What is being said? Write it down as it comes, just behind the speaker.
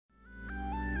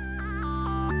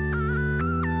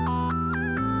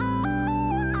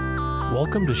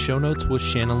welcome to Show Notes with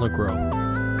Shannon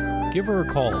LeGros. Give her a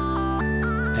call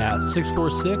at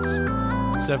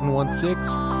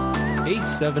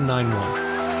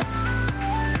 646-716-8791.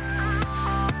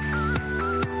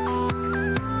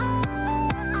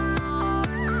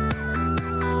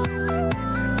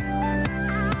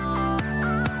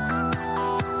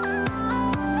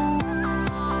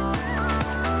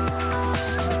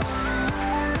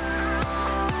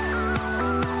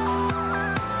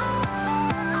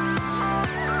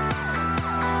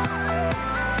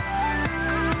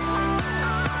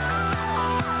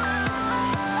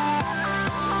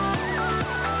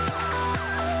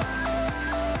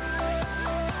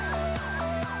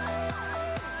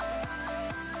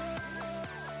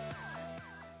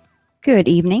 Good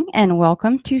evening and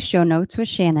welcome to Show Notes with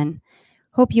Shannon.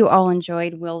 Hope you all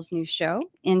enjoyed Will's new show,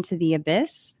 Into the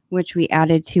Abyss, which we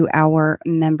added to our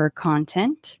member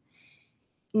content.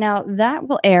 Now, that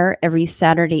will air every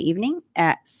Saturday evening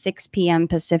at 6 p.m.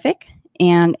 Pacific.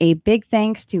 And a big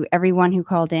thanks to everyone who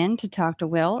called in to talk to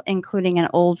Will, including an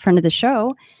old friend of the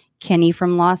show, Kenny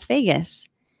from Las Vegas.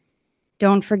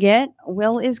 Don't forget,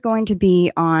 Will is going to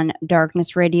be on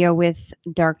Darkness Radio with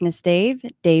Darkness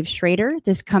Dave Schrader,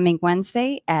 this coming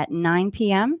Wednesday at 9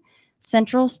 p.m.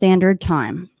 Central Standard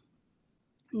Time.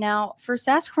 Now, for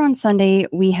Sasquatch Sunday,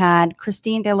 we had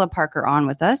Christine De La Parker on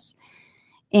with us,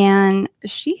 and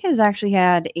she has actually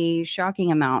had a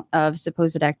shocking amount of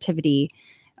supposed activity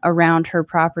around her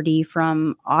property,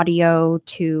 from audio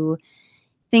to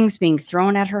things being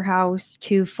thrown at her house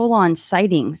to full-on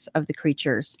sightings of the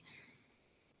creatures.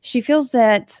 She feels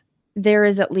that there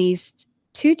is at least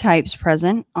two types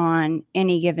present on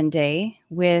any given day,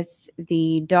 with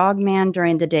the dog man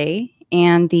during the day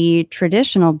and the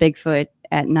traditional Bigfoot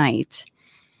at night.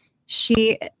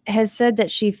 She has said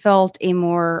that she felt a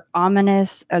more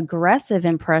ominous, aggressive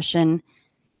impression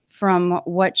from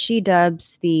what she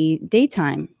dubs the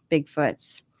daytime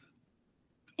Bigfoots.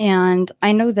 And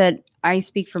I know that I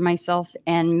speak for myself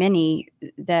and many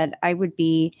that I would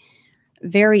be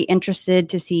very interested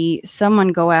to see someone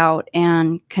go out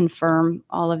and confirm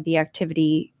all of the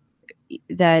activity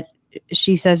that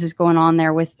she says is going on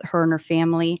there with her and her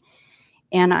family.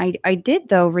 And I did,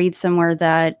 though, read somewhere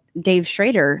that Dave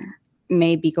Schrader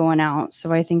may be going out.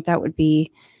 So I think that would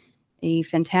be a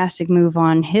fantastic move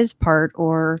on his part,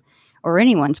 or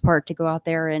anyone's part, to go out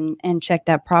there and check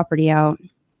that property out.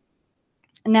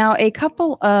 Now, a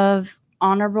couple of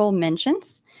honorable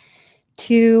mentions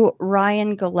to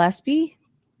Ryan Gillespie.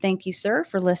 Thank you, sir,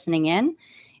 for listening in.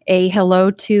 A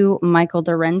hello to Michael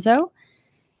Dorenzo.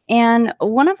 And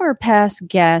one of our past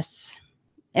guests,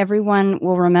 everyone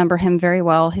will remember him very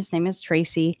well. His name is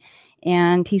Tracy,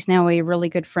 and he's now a really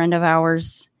good friend of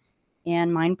ours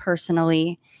and mine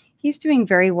personally. He's doing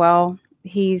very well.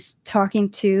 He's talking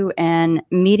to and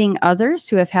meeting others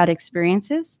who have had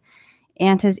experiences,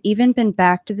 and has even been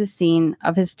back to the scene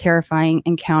of his terrifying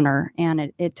encounter.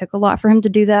 And it took a lot for him to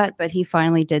do that, but he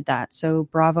finally did that. So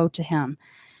bravo to him.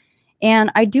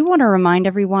 And I do want to remind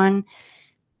everyone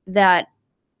that,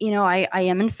 I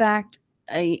am in fact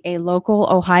a local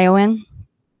Ohioan.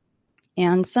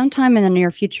 And sometime in the near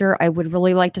future, I would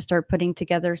really like to start putting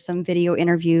together some video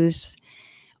interviews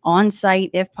on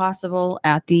site, if possible,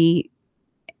 at the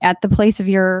place of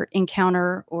your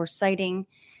encounter or sighting.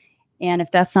 And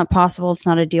if that's not possible, it's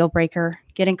not a deal breaker.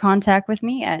 Get in contact with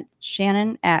me at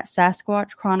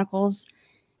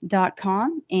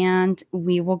shannon@sasquatchchronicles.com, and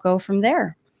we will go from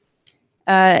there.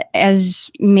 As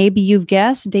maybe you've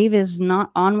guessed, Dave is not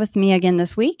on with me again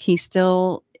this week. He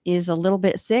still is a little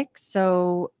bit sick.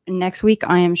 So next week,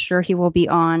 I am sure he will be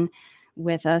on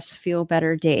with us. Feel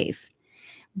better, Dave.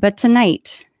 But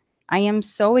tonight, I am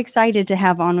so excited to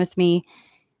have on with me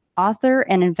author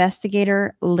and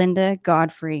investigator Linda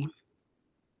Godfrey.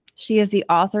 She is the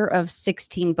author of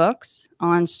 16 books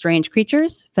on strange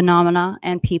creatures, phenomena,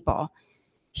 and people.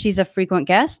 She's a frequent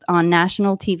guest on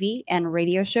national TV and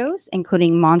radio shows,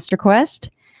 including Monsterquest,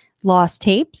 Lost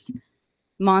Tapes,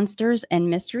 Monsters and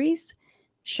Mysteries,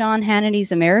 Sean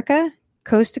Hannity's America,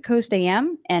 Coast to Coast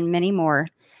AM, and many more.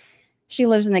 She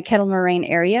lives in the Kettle Moraine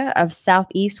area of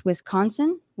southeast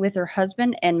Wisconsin with her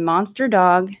husband and monster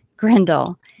dog,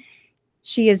 Grendel.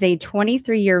 She is a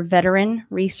 23-year veteran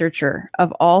researcher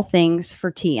of all things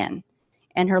Fortean,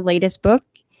 and her latest book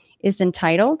is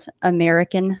entitled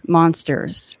American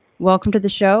Monsters. Welcome to the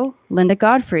show, Linda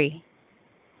Godfrey.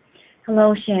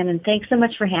 Hello, Shannon. Thanks so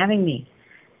much for having me.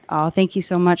 Oh, thank you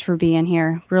so much for being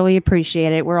here. Really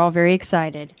appreciate it. We're all very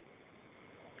excited.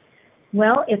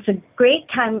 Well, it's a great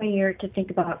time of year to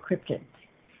think about cryptids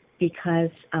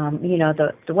because,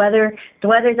 the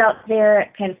weather's out there.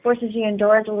 It kind of forces you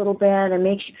indoors a little bit and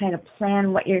makes you kind of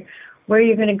plan what you're where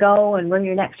you're going to go and where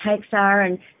your next hikes are,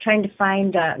 and trying to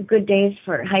find good days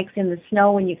for hikes in the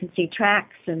snow when you can see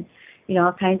tracks and, you know,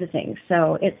 all kinds of things.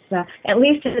 So it's, at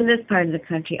least in this part of the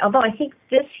country, although I think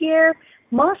this year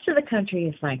most of the country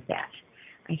is like that.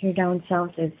 I hear down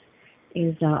south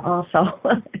is also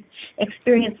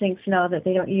experiencing snow that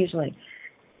they don't usually.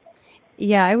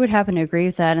 Yeah, I would happen to agree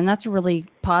with that. And that's a really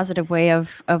positive way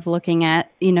of looking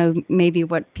at, you know, maybe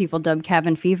what people dub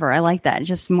cabin fever. I like that.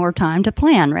 Just more time to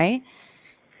plan, right?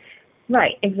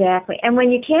 Right, exactly. And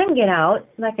when you can get out,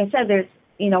 like I said, there's,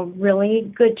 you know,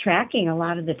 really good tracking a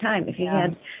lot of the time if you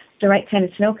had the right kind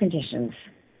of snow conditions.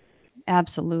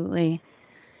 Absolutely.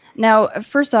 Now,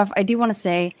 first off, I do want to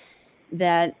say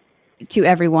that to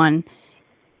everyone,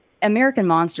 American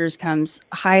Monsters comes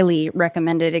highly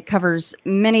recommended. It covers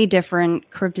many different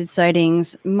cryptid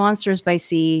sightings, monsters by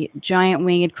sea, giant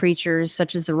winged creatures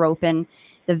such as the Ropin,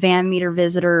 the Van Meter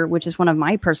Visitor, which is one of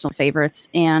my personal favorites,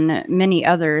 and many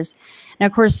others. Now,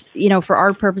 of course, you know, for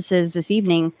our purposes this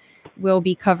evening, we'll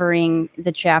be covering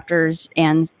the chapters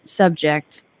and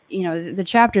subject. You know, the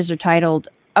chapters are titled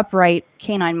Upright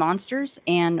Canine Monsters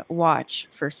and Watch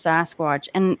for Sasquatch.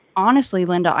 And honestly,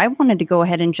 Linda, I wanted to go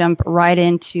ahead and jump right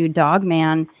into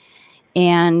Dogman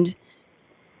and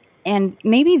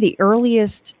maybe the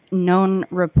earliest known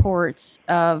reports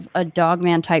of a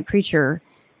Dogman type creature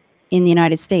in the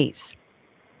United States.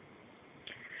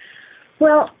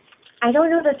 Well, I don't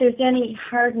know that there's any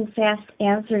hard and fast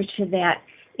answer to that.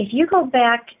 If you go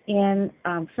back in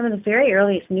some of the very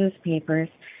earliest newspapers,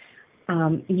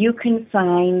 you can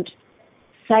find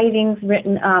sightings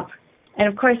written up, and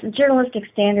of course, journalistic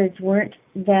standards weren't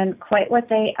then quite what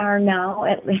they are now.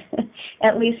 At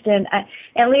least in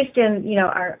you know,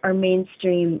 our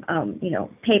mainstream you know,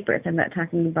 papers. I'm not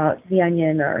talking about the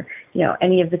Onion or, you know,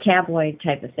 any of the tabloid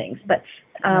type of things, but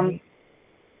Right.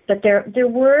 but there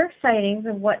were sightings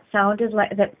of what sounded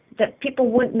like that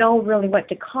people wouldn't know really what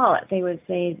to call it. They would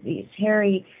say these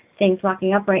hairy things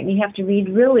walking upright, and you have to read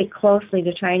really closely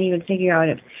to try and even figure out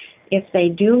if they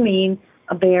do mean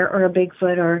a bear or a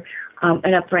Bigfoot or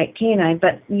an upright canine.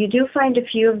 But you do find a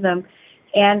few of them,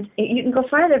 and you can go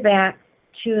farther back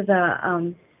to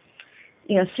the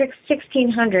you know,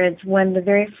 1600s, when the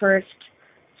very first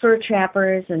fur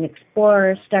trappers and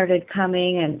explorers started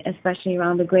coming, and especially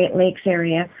around the Great Lakes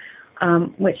area,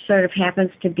 which sort of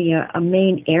happens to be a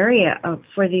main area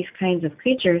for these kinds of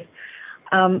creatures.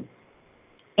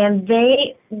 And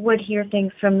they would hear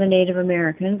things from the Native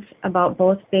Americans about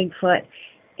both Bigfoot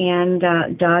and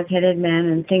dog-headed men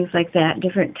and things like that,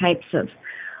 different types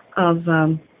of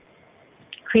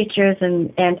creatures,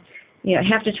 and you know,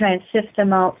 have to try and sift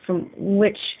them out from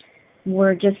which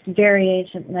were just very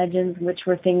ancient legends, which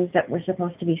were things that we're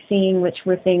supposed to be seeing, which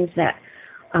were things that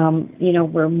you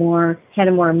know, had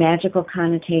a more magical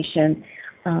connotation,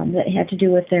 that had to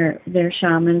do with their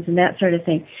shamans and that sort of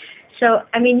thing. So,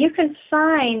 I mean, you can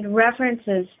find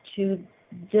references to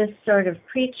this sort of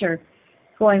creature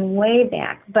going way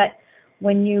back, but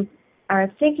when you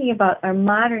are thinking about our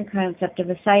modern concept of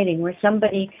a sighting, where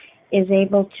somebody is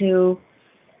able to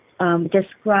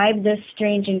describe this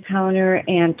strange encounter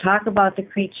and talk about the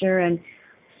creature and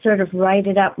sort of write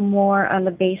it up more on the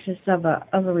basis of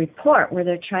a report, where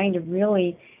they're trying to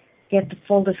really get the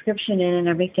full description in and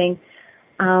everything,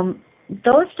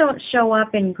 those don't show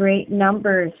up in great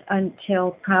numbers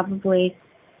until probably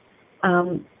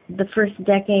the first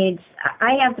decades.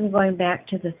 I have them going back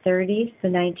to the 30s, the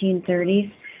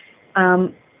 1930s.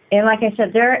 And like I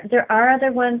said, there are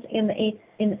other ones in the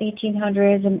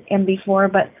 1800s and before,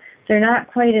 but they're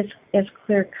not quite as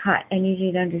clear-cut and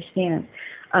easy to understand.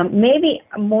 Maybe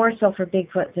more so for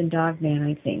Bigfoot than Dogman,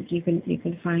 I think. You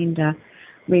can find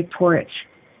reports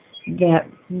that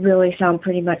really sound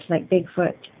pretty much like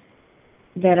Bigfoot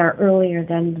that are earlier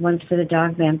than the ones for the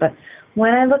Dogman. But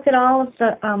when I look at all of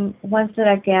the ones that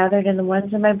I've gathered and the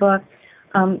ones in my book,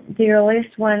 the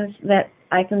earliest ones that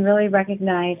I can really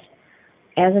recognize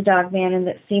as a Dogman and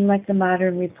that seem like the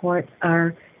modern reports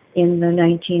are in the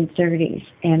 1930s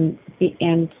and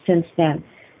since then.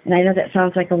 And I know that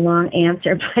sounds like a long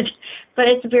answer, but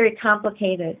it's very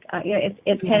complicated. You know,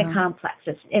 it's kind of complex.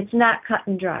 It's not cut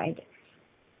and dried.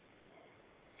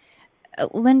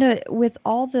 Linda, with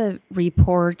all the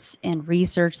reports and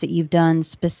research that you've done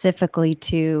specifically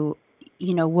to,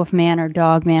 you know, Wolfman or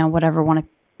Dogman, whatever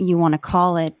you want to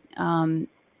call it,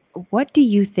 what do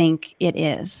you think it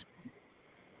is?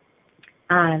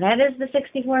 That is the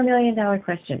 $64 million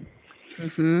question.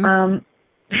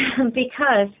 Mm-hmm.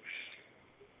 Because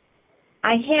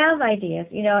I have ideas,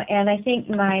 you know, and I think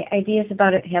my ideas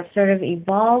about it have sort of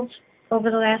evolved over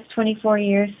the last 24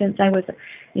 years since I was,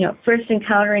 you know, first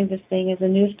encountering this thing as a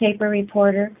newspaper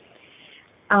reporter.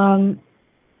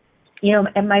 you know,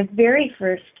 at my very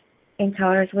first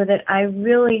encounters with it, I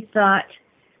really thought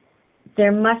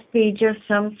there must be just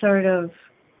some sort of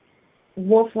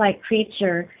wolf-like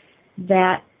creature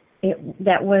that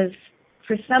was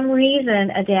for some reason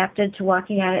adapted to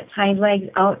walking on its hind legs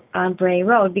out on Bray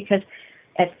Road, because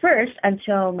at first,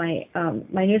 until my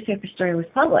newspaper story was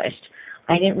published,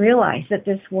 I didn't realize that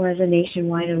this was a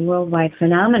nationwide and worldwide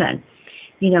phenomenon,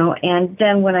 you know, and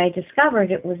then when I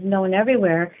discovered it was known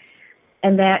everywhere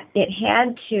and that it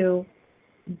had to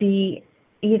be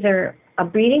either a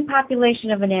breeding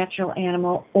population of a natural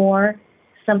animal or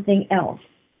something else.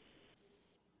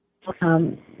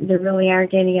 There really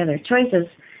aren't any other choices.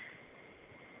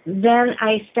 Then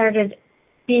I started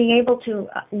being able to,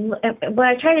 what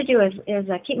I try to do is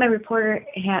keep my reporter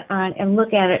hat on and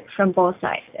look at it from both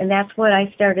sides. And that's what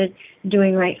I started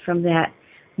doing right from that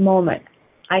moment.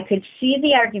 I could see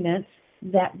the arguments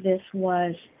that this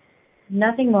was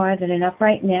nothing more than an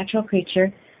upright natural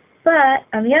creature. But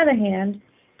on the other hand,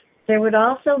 there would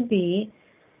also be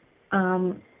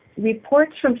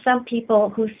reports from some people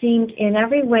who seemed in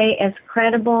every way as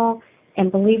credible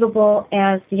and believable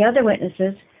as the other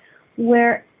witnesses,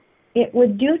 where it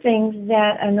would do things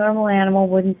that a normal animal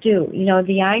wouldn't do. You know,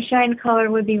 the eye shine color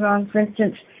would be wrong. For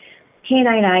instance,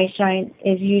 canine eye shine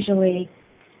is usually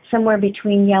somewhere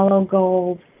between yellow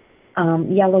gold,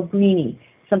 yellow greeny,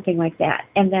 something like that.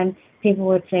 And then people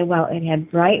would say, well, it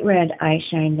had bright red eye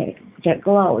shine that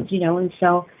glowed, you know, and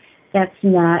so that's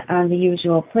not on the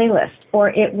usual playlist. Or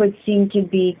it would seem to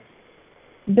be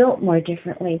built more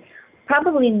differently.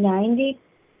 Probably 90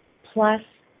 plus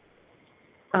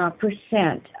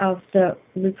percent of the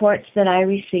reports that I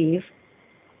receive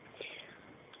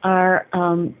are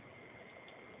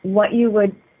what you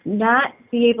would not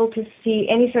be able to see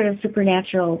any sort of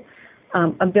supernatural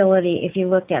ability if you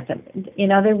looked at them. In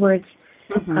other words,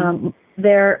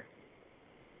 they're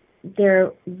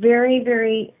very,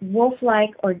 very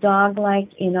wolf-like or dog-like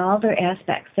in all their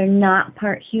aspects. They're not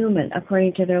part human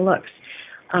according to their looks.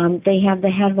 They have the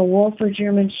head of a wolf or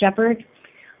German shepherd.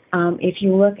 If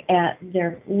you look at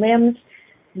their limbs,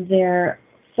 their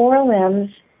forelimbs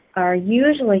are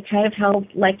usually kind of held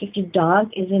like if your dog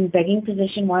is in begging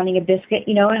position wanting a biscuit,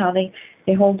 you know, and how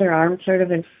they hold their arms sort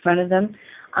of in front of them.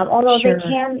 Although Sure. they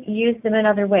can use them in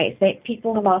other ways.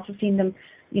 People have also seen them,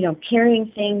 you know,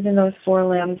 carrying things in those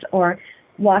forelimbs or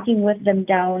walking with them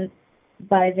down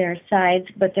by their sides,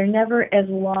 but they're never as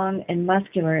long and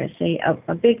muscular as, say,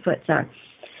 a Bigfoot's are.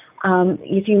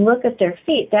 If you look at their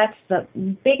feet, that's the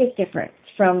biggest difference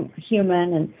from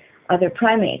human and other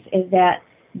primates, is that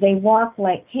they walk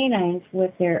like canines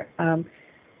with their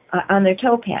on their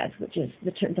toe pads, which is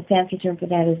the fancy term for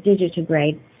that is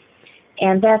digitigrade.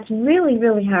 And that's really,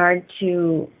 really hard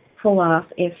to pull off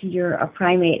if you're a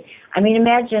primate. I mean,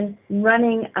 imagine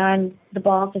running on the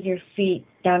balls of your feet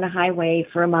down a highway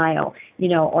for a mile, you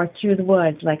know, or through the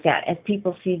woods like that, as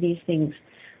people see these things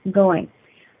going.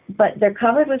 But they're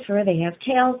covered with fur. They have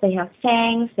tails, they have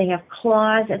fangs, they have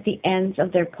claws at the ends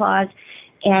of their paws.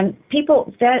 And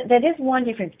people, that is one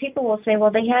difference. People will say,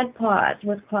 well, they had paws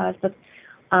with claws, but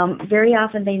very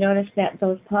often they notice that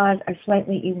those paws are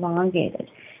slightly elongated.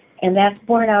 And that's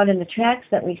borne out in the tracks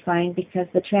that we find, because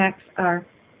the tracks are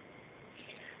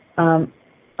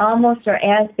almost or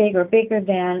as big or bigger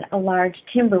than a large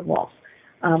timber wolf.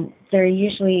 They're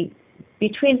usually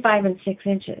between 5 and 6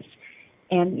 inches.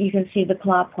 And you can see the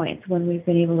claw points when we've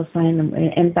been able to find them.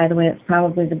 And by the way, it's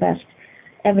probably the best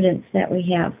evidence that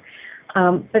we have.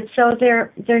 But so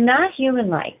they're not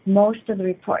human-like, most of the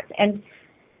reports. And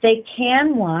they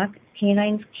can walk,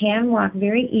 canines can walk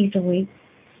very easily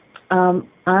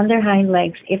on their hind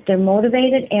legs if they're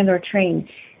motivated and or trained.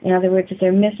 In other words, if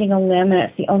they're missing a limb and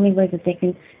it's the only way that they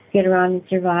can get around and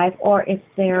survive, or if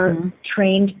they're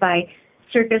trained by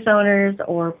circus owners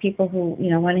or people who, you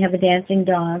know, want to have a dancing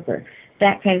dog or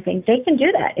that kind of thing, they can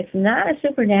do that. It's not a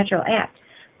supernatural act.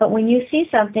 But when you see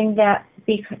something that,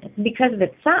 because of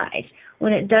its size,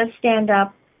 when it does stand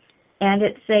up and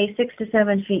it's, say, 6 to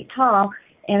 7 feet tall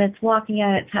and it's walking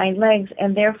on its hind legs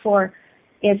and therefore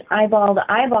is eyeball to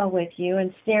eyeball with you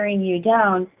and staring you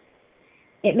down,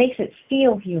 it makes it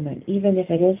feel human, even if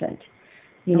it isn't.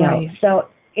 You know, Right. So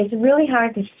it's really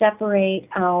hard to separate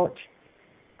out,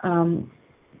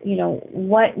 you know,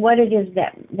 what it is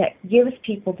that gives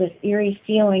people this eerie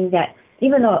feeling that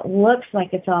even though it looks like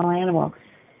it's all animal,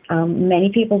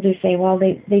 many people do say, well,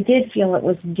 they did feel it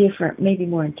was different, maybe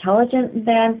more intelligent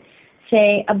than,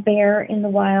 say, a bear in the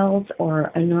wilds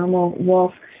or a normal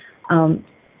wolf.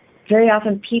 Very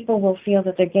often people will feel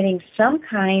that they're getting some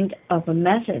kind of a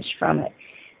message from it.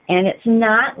 And it's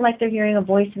not like they're hearing a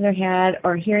voice in their head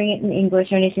or hearing it in English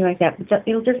or anything like that. But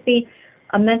it'll just be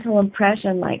a mental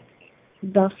impression, like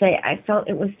they'll say, I felt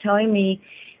it was telling me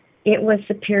it was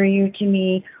superior to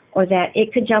me, or that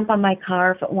it could jump on my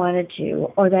car if it wanted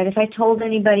to, or that if I told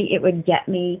anybody it would get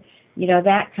me, you know,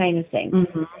 that kind of thing.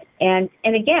 Mm-hmm. And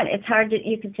again, it's hard to,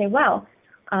 you can say, well,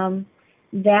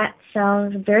 that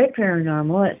sounds very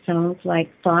paranormal. It sounds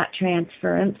like thought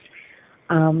transference,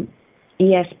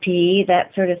 ESP,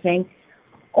 that sort of thing.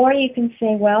 Or you can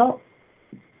say, well,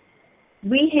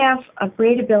 we have a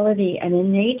great ability, an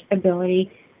innate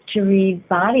ability to read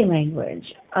body language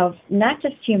of not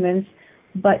just humans,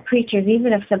 but creatures,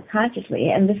 even if subconsciously.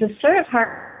 And this is sort of hard,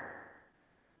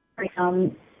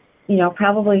 you know,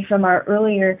 probably from our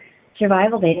earlier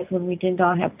survival days when we didn't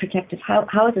all have protective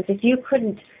houses. If you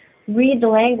couldn't read the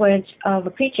language of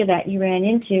a creature that you ran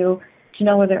into to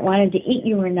know whether it wanted to eat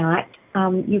you or not,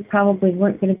 you probably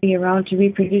weren't going to be around to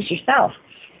reproduce yourself.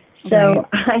 So,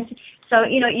 right. So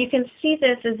you know, you can see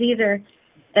this as either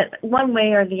one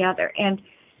way or the other, and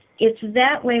it's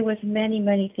that way with many,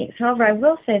 many things. However, I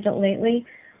will say that lately,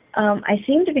 I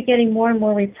seem to be getting more and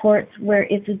more reports where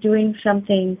it's doing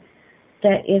something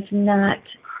that is not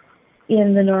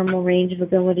in the normal range of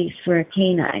abilities for a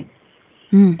canine.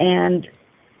 And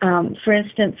for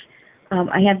instance,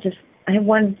 I have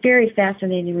one very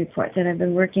fascinating report that I've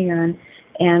been working on,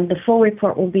 and the full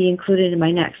report will be included in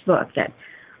my next book that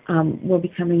will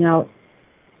be coming out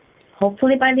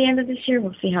hopefully by the end of this year.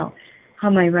 We'll see how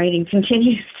my writing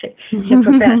continues to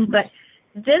progress. But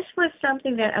this was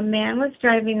something that a man was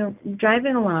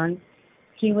driving along.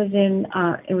 He was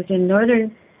it was in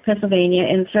northern Pennsylvania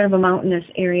in sort of a mountainous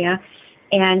area,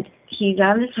 and he's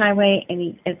on this highway,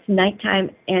 and it's nighttime,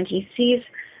 and he sees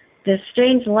this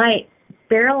strange light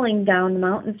barreling down the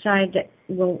mountainside that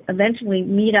will eventually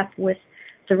meet up with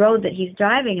the road that he's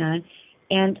driving on,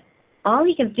 and all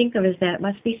he can think of is that it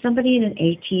must be somebody in an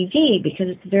ATV because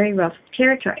it's very rough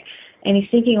territory. And he's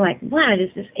thinking, like, what, is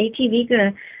this ATV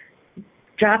going to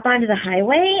drop onto the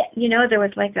highway? You know, there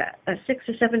was like a 6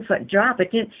 or 7 foot drop.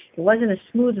 It wasn't a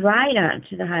smooth ride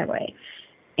onto the highway.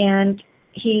 And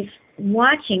he's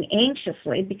watching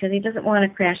anxiously because he doesn't want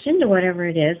to crash into whatever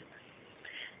it is.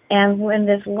 And when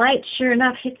this light, sure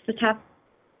enough, hits the top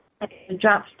and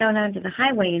drops down onto the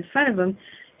highway in front of him,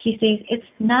 he sees it's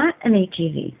not an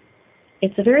ATV.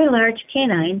 It's a very large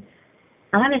canine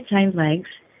on its hind legs,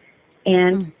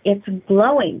 and it's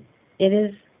glowing. It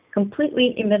is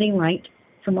completely emitting light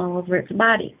from all over its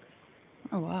body.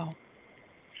 Oh, wow.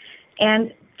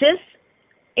 And this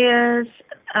is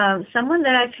someone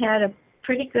that I've had a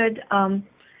pretty good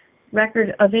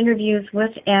record of interviews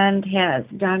with, and has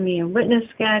done me a witness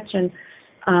sketch and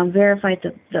verified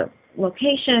the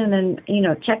location, and, you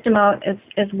know, checked him out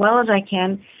as well as I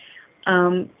can.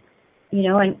 You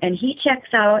know, and he checks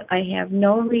out. I have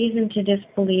no reason to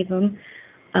disbelieve him.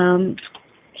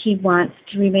 He wants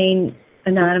to remain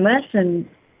anonymous, and,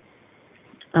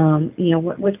 you know,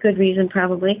 with good reason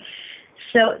probably.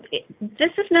 So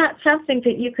this is not something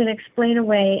that you can explain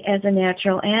away as a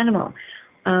natural animal.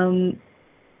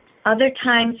 Other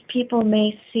times people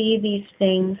may see these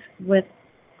things with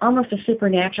almost a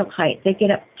supernatural height. They get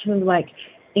up to like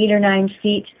 8 or 9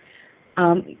 feet.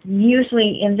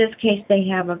 Usually in this case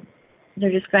they're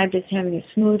described as having a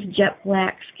smooth jet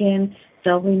black skin.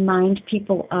 They'll remind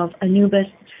people of Anubis.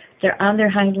 They're on their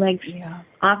hind legs,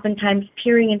 oftentimes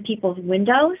peering in people's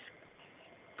windows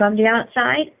from the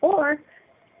outside or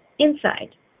inside.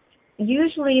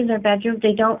 Usually in their bedroom,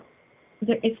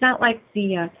 it's not like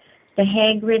the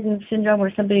hag-ridden syndrome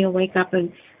where somebody will wake up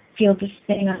and feel this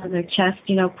thing on their chest,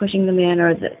 you know, pushing them in,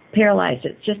 or paralyzed.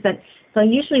 It's just that they'll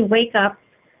usually wake up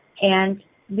and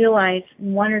realize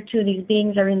 1 or 2 of these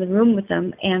beings are in the room with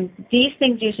them, and these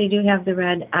things usually do have the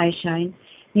red eye shine.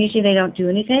 Usually they don't do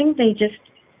anything. They just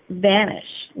vanish,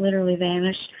 literally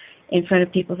vanish in front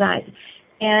of people's eyes.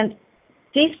 And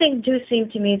these things do seem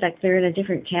to me like they're in a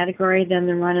different category than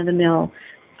the run-of-the-mill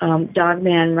dog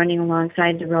man running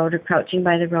alongside the road or crouching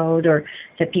by the road, or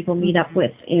that people meet up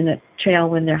with in a trail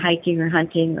when they're hiking or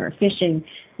hunting or fishing,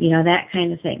 you know, that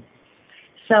kind of thing.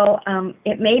 So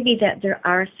it may be that there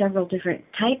are several different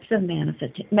types of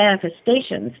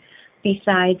manifestations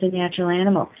besides a natural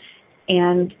animal.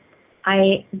 And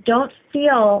I don't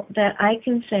feel that I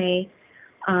can say,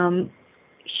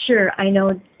 sure, I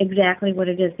know exactly what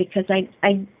it is, because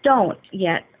I don't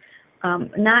yet.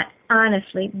 Not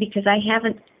honestly, because I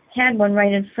haven't had one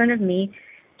right in front of me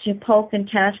to poke and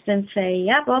test and say,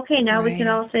 yep, okay, now we can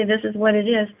all say this is what it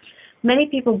is. Many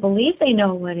people believe they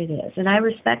know what it is, and I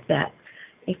respect that.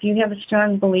 If you have a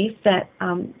strong belief that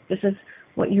this is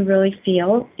what you really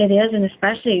feel it is, and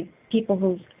especially people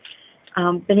who've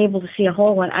been able to see a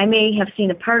whole one. I may have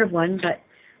seen a part of one,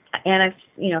 and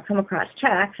I've come across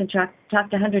tracks and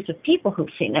talked to hundreds of people who've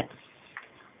seen it,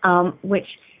 which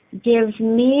gives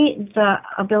me the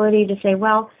ability to say,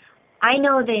 well, I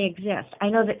know they exist. I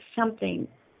know that something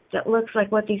that looks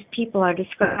like what these people are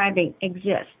describing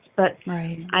exists, but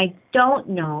Right. I don't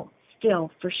know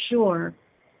still for sure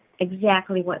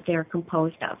exactly what they're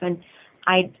composed of. And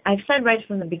I've said right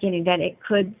from the beginning that it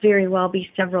could very well be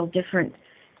several different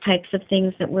types of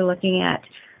things that we're looking at,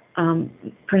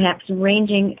 perhaps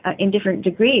ranging in different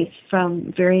degrees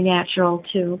from very natural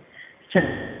to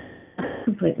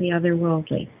completely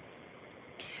otherworldly.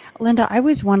 Linda, I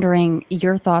was wondering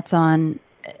your thoughts on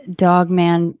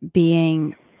Dogman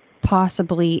being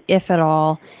possibly, if at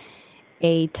all,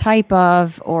 a type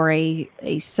of or a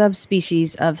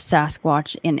subspecies of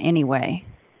Sasquatch in any way.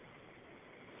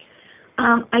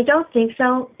 I don't think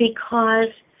so, because,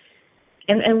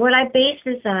 and what I base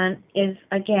this on is,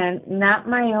 again, not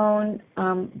my own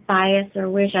bias or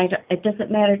wish. It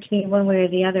doesn't matter to me one way or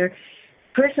the other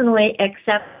personally,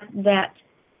 except that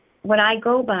what I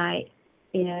go by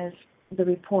is the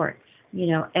reports,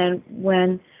 and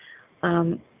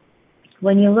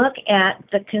when you look at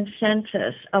the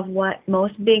consensus of what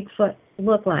most Bigfoot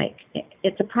look like,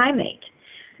 it's a primate.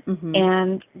 Mm-hmm.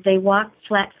 And they walk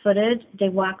flat-footed. They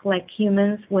walk like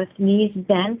humans with knees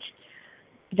bent.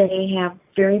 They have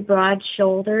very broad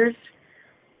shoulders.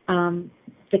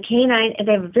 The canine,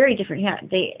 they have a very different head.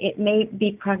 It may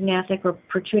be prognathic or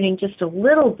protruding just a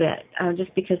little bit,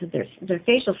 just because of their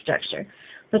facial structure.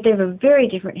 But they have a very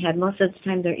different head. Most of the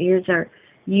time their ears are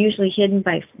usually hidden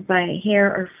by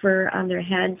hair or fur on their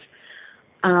heads.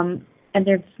 And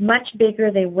they're much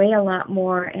bigger. They weigh a lot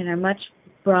more and are much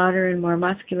broader and more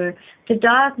muscular. The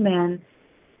Dogmen,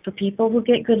 for people who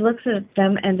get good looks at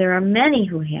them, and there are many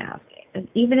who have,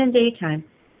 even in daytime,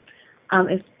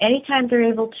 if anytime they're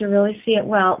able to really see it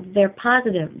well, they're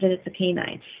positive that it's a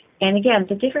canine. And again,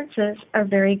 the differences are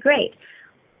very great.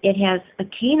 It has a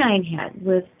canine head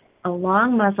with a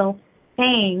long muzzle,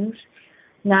 fangs,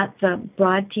 not the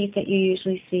broad teeth that you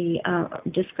usually see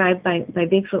described by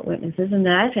Bigfoot witnesses, and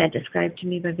that I've had described to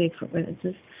me by Bigfoot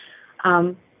witnesses.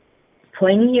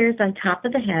 Pointy ears on top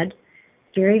of the head,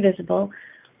 very visible.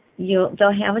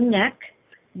 They'll have a neck.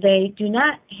 They do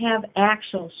not have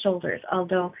actual shoulders,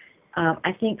 although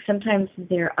I think sometimes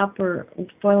their upper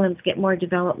forelimbs get more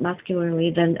developed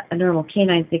muscularly than a normal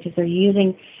canines, because they're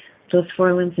using those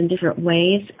forelimbs in different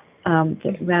ways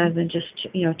rather than just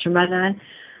to run on.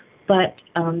 But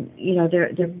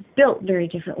they're built very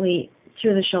differently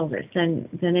through the shoulders than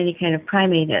any kind of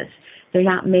primate is. They're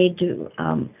not made to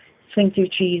swing through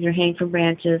trees or hang from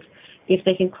branches. If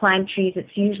they can climb trees,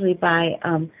 it's usually by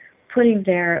putting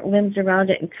their limbs around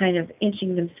it and kind of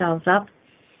inching themselves up.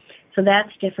 So that's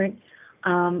different.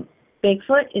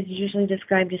 Bigfoot is usually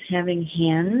described as having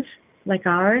hands like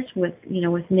ours with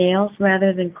nails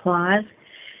rather than claws.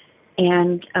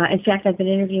 And in fact, I've been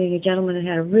interviewing a gentleman who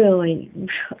had a really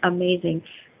amazing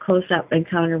close-up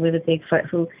encounter with a Bigfoot,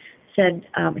 who said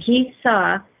he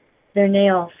saw their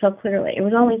nails so clearly. It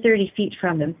was only 30 feet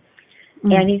from him.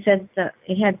 Mm. And he said that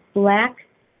it had black,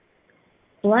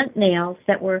 blunt nails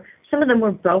that were, some of them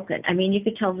were broken. I mean, you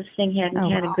could tell this thing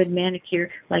hadn't had a good manicure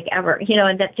like ever,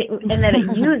 and that it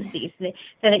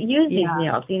used these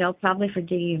nails, probably for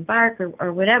digging bark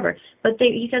or whatever. But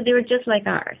he said they were just like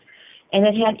ours. And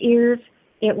it had ears.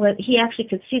 He actually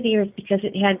could see the ears because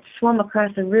it had swum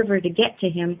across a river to get to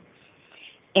him,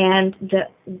 and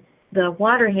the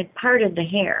water had parted the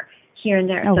hair here and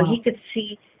there, so he could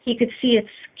see its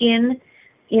skin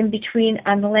in between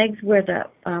on the legs where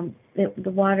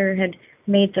the water had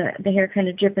made the hair kind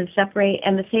of drip and separate,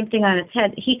 and the same thing on its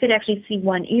head. He could actually see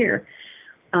one ear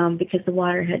because the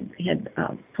water had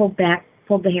pulled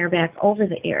the hair back over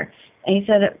the ear. And he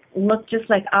said it looked just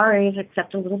like our ears,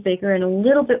 except a little bigger and a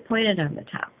little bit pointed on the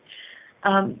top.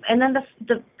 And then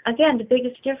the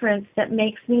biggest difference that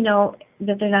makes me know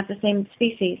that they're not the same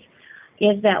species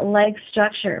is that leg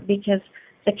structure, because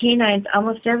the canines,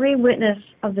 almost every witness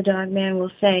of the Dogman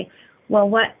will say, well,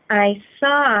 what I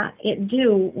saw it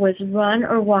do was run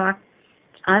or walk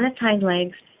on its hind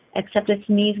legs, except its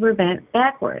knees were bent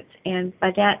backwards. And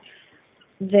by that,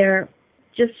 they're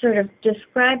just sort of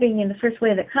describing in the first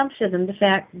way that comes to them the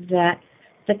fact that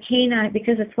the canine,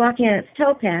 because it's walking on its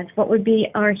toe pads, what would be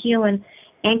our heel and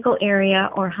ankle area,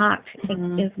 or hock,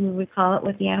 is what we call it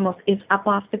with the animals, is up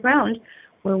off the ground,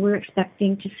 where we're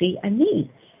expecting to see a knee.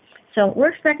 So we're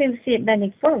expecting to see it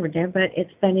bending forward there, but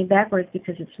it's bending backwards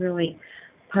because it's really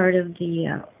part of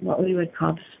the what we would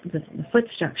call the foot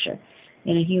structure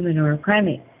in a human or a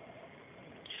primate.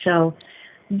 So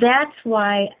that's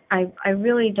why I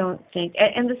really don't think,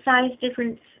 and the size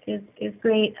difference is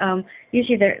great.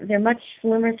 Usually they're much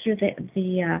slimmer through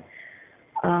the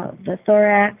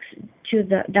thorax to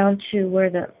down to where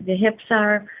the hips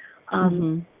are.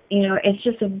 It's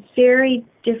just a very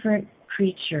different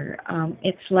creature.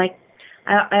 It's like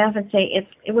I often say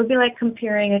it would be like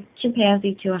comparing a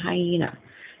chimpanzee to a hyena,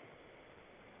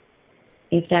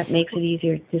 if that makes it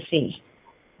easier to see.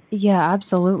 Yeah,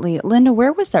 absolutely. Linda,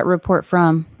 where was that report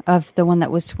from of the one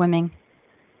that was swimming?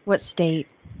 What state?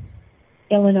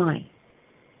 Illinois.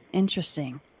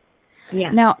 Interesting.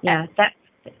 Yeah. Now,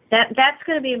 that's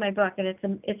going to be in my book, and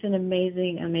it's an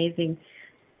amazing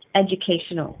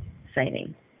educational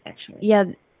sighting, actually. Yeah,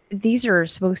 these are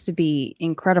supposed to be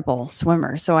incredible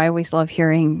swimmers, so I always love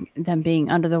hearing them being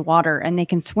under the water, and they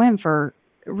can swim for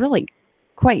really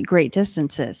quite great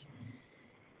distances.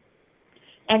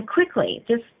 And quickly,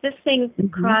 this thing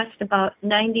crossed about a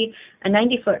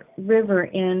 90-foot river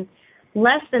in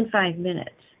less than 5 minutes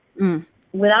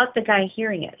without the guy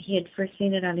hearing it. He had first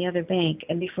seen it on the other bank,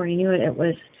 and before he knew it, it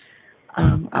was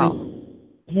on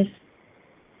his.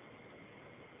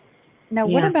 Now,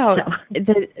 what about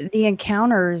the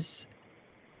encounters,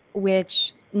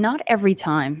 which not every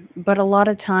time, but a lot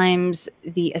of times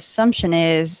the assumption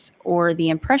is, or the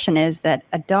impression is, that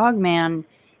a dog man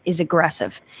is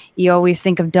aggressive. You always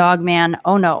think of dog man.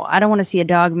 Oh no, I don't want to see a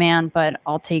dog man, but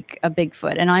I'll take a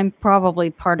Bigfoot. And I'm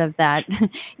probably part of that.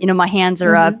 My hands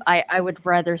are up. I would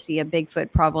rather see a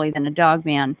Bigfoot probably than a dog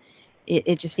man.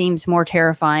 It just seems more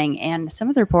terrifying. And some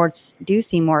of the reports do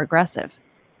seem more aggressive.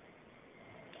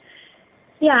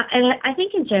 Yeah, and I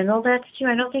think in general that's true.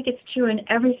 I don't think it's true in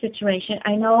every situation.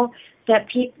 I know that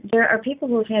there are people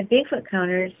who have had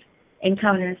Bigfoot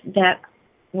encounters that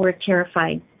were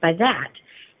terrified by that.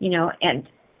 And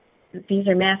these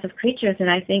are massive creatures,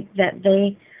 and I think that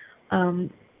they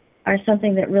are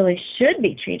something that really should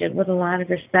be treated with a lot of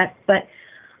respect. But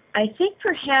I think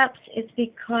perhaps it's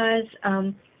because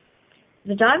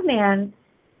the dog man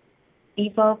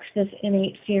evokes this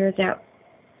innate fear that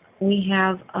we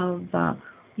have of,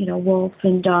 wolves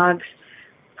and dogs,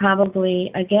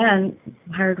 probably, again,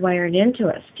 hardwired into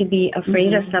us to be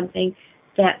afraid of something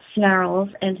that snarls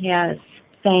and has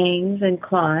fangs and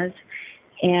claws.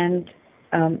 And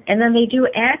then they do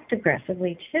act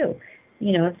aggressively too.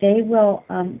 They will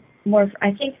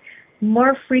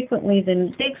more frequently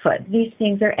than Bigfoot. These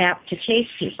things are apt to chase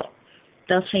people.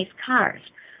 They'll chase cars.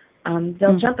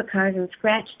 They'll jump at cars and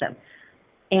scratch them.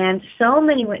 And so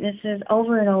many witnesses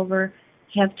over and over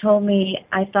have told me,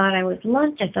 I thought I was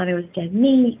lunch. I thought I was dead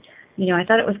meat. I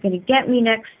thought it was going to get me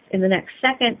in the next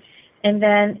second, and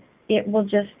then it will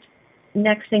just,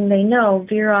 next thing they know,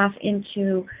 veer off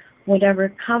into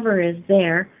whatever cover is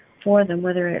there for them,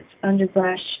 whether it's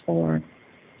underbrush or,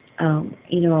 a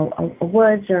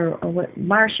woods or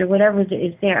marsh or whatever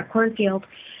is there, a cornfield,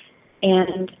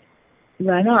 and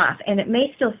run off. And it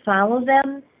may still follow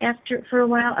them for a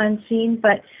while unseen,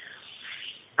 but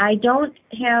I don't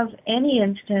have any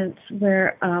instance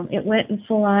where it went and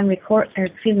full-on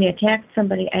attacked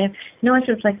somebody. I have no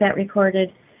instance like that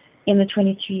recorded in the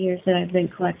 22 years that I've been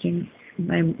collecting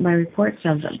my reports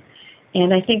of them.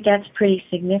 And I think that's pretty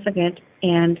significant.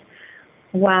 And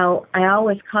while I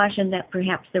always caution that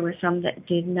perhaps there were some that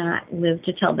did not live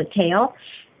to tell the tale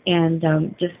and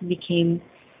just became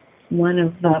one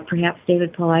of perhaps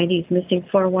David Paulides' missing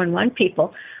 411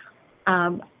 people,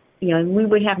 and we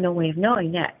would have no way of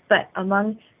knowing that. But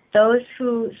among those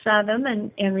who saw them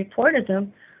and reported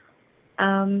them,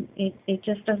 it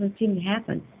just doesn't seem to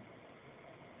happen.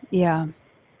 Yeah.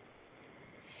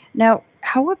 Now,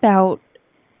 how about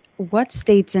what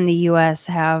states in the U.S.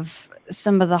 have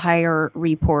some of the higher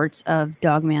reports of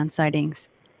dogman sightings?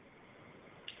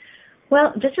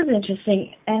 Well, this is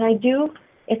interesting, and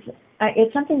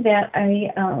it's something that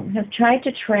I have tried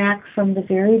to track from the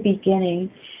very beginning,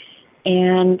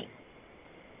 and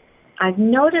I've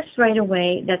noticed right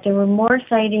away that there were more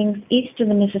sightings east of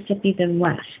the Mississippi than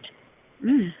west.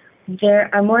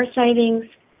 There are more sightings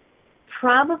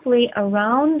probably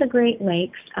around the Great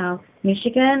Lakes.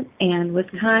 Michigan and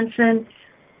Wisconsin,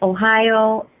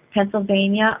 Ohio,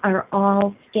 Pennsylvania are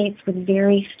all states with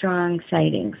very strong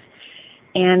sightings.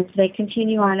 And they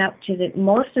continue on up to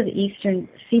most of the eastern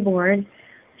seaboard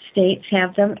states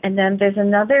have them. And then there's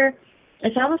another,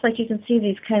 it's almost like you can see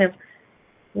these kind of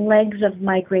legs of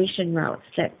migration routes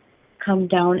that come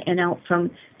down and out from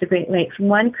the Great Lakes.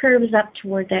 One curves up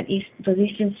toward those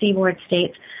eastern seaboard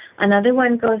states. Another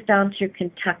one goes down through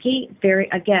Kentucky,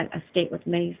 a state with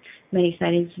many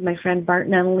sightings. My friend Bart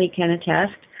Nunnally can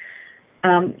attest.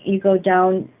 You go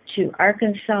down to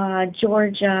Arkansas,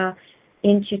 Georgia,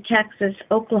 into Texas.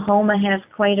 Oklahoma has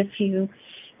quite a few.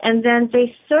 And then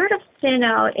they sort of thin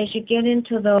out as you get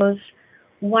into those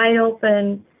wide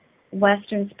open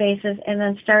western spaces and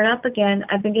then start up again.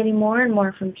 I've been getting more and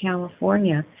more from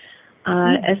California,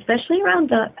 especially around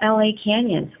the LA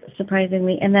canyons,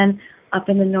 surprisingly, and then up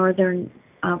in the northern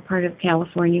part of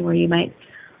California where you might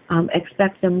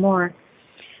expect them more.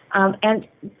 And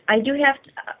I do have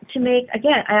to make,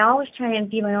 again, I always try and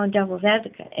be my own devil's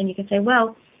advocate. And you can say,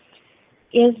 well,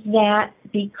 is that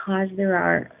because there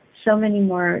are so many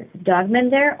more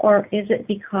dogmen there, or is it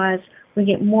because we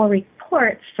get more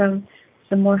reports from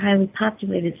the more highly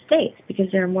populated states because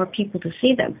there are more people to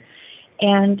see them?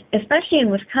 And especially in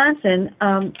Wisconsin,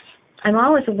 I'm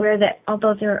always aware that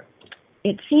although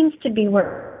it seems to be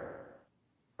where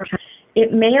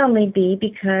it may only be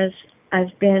because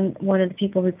I've been one of the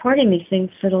people reporting these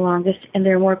things for the longest, and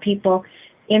there are more people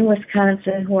in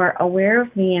Wisconsin who are aware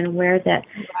of me and aware that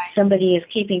somebody is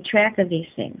keeping track of these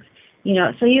things. You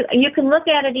know, so you can look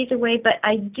at it either way, but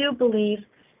I do believe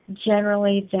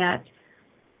generally that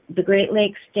the Great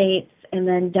Lakes states and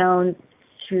then down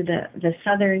through the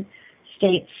southern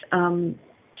states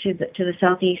to the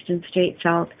southeast and straight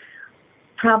south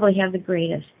probably have the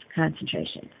greatest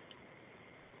concentration.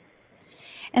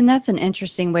 And that's an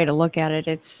interesting way to look at it.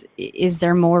 Is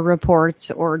there more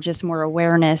reports or just more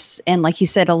awareness? And like you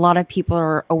said, a lot of people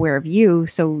are aware of you,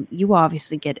 so you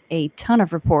obviously get a ton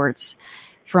of reports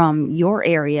from your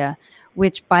area,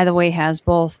 which, by the way, has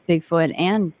both Bigfoot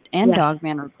and Yes.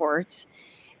 Dogman reports.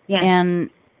 Yes. And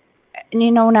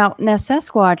you know, now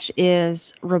Sasquatch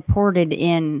is reported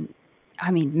in,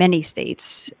 I mean, many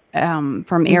states,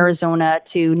 from Arizona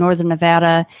to northern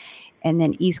Nevada, and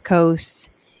then East Coast,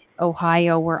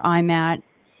 Ohio, where I'm at.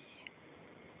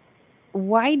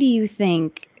 Why do you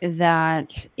think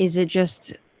that? Is it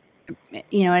just,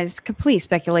 you know, it's complete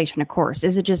speculation, of course.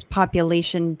 Is it just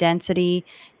population density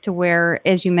to where,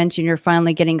 as you mentioned, you're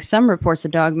finally getting some reports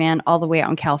of Dogman all the way out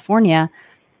in California,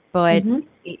 but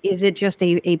is it just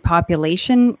a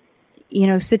population, you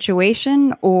know,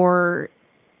 situation, or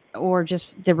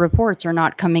just the reports are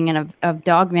not coming in of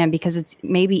Dogman because it's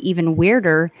maybe even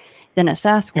weirder than a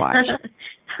Sasquatch?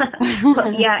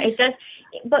 Well, yeah, it does.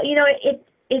 But, you know,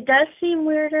 it does seem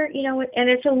weirder, you know, and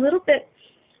it's a little bit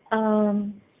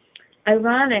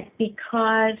ironic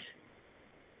because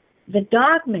the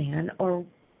Dogman, or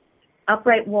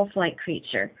upright wolf-like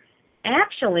creature,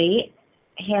 actually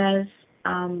has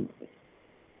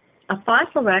a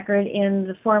fossil record in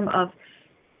the form of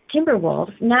timber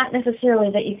wolves, not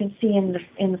necessarily that you can see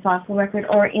in the fossil record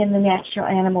or in the natural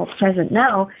animals present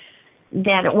now,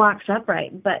 that it walks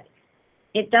upright, but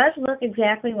it does look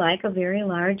exactly like a very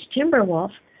large timber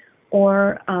wolf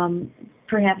or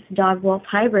perhaps dog-wolf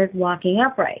hybrid walking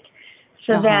upright.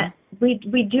 So that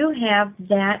we do have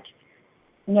that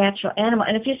natural animal.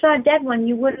 And if you saw a dead one,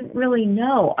 you wouldn't really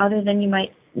know, other than you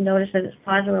might notice that its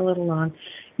paws are a little long.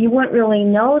 You wouldn't really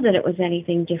know that it was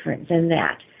anything different than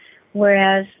that.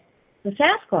 Whereas the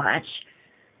Sasquatch,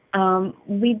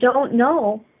 we don't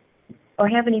know or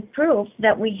have any proof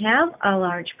that we have a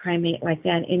large primate like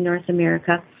that in North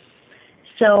America.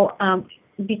 So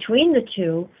between the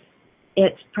two,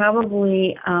 it's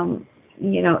probably,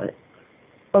 you know,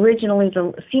 originally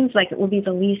seems like it will be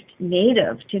the least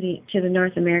native to the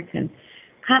North American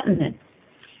continent.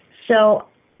 So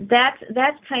that's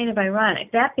kind of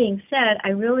ironic. That being said, I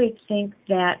really think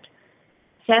that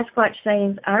Sasquatch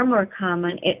sightings are more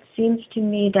common. It seems to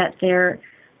me that they're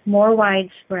more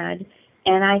widespread.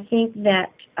 And I think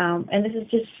that, and this is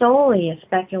just solely a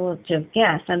speculative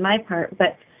guess on my part,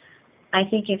 but I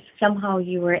think if somehow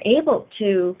you were able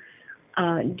to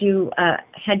do a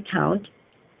head count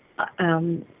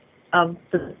of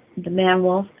the man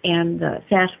wolf and the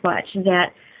Sasquatch,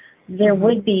 that there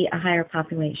would be a higher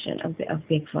population of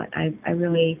Bigfoot. I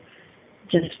really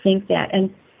just think that. And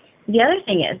the other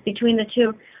thing is, between the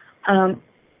two,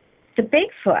 the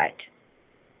Bigfoot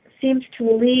seems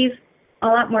to leave a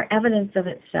lot more evidence of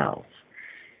itself.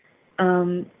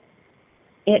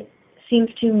 It seems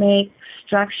to make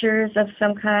structures of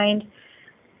some kind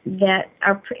that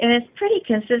are, and it's pretty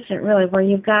consistent really, where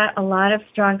you've got a lot of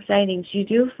strong sightings, you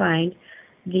do find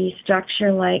the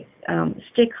structure like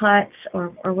stick huts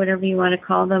or whatever you want to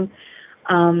call them.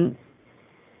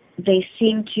 They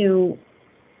seem to,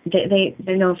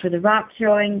 they're known for the rock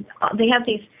throwing. They have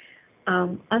these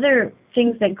other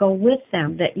things that go with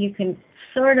them that you can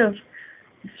sort of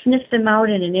sniff them out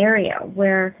in an area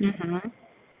where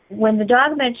when the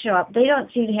dogmen show up, they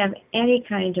don't seem to have any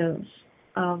kind of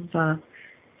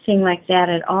thing like that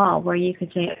at all, where you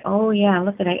could say, oh yeah,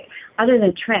 look at it, other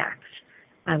than tracks.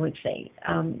 I would say.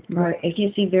 Right. If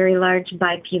you see very large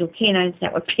bipedal canines,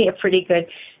 that would be a pretty good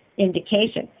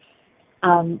indication.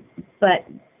 But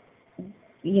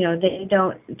they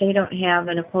don't have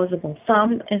an opposable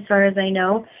thumb, as far as I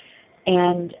know,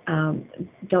 and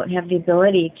don't have the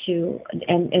ability to,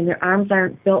 and their arms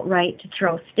aren't built right to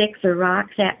throw sticks or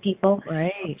rocks at people.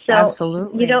 Right. So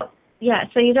Absolutely.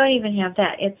 so you don't even have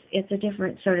that. It's a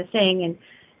different sort of thing,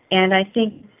 and I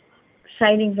think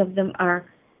sightings of them are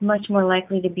much more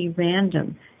likely to be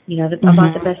random.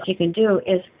 About the best you can do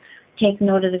is take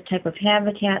note of the type of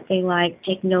habitat they like,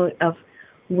 take note of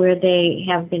where they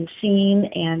have been seen,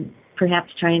 and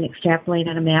perhaps try and extrapolate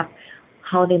on a map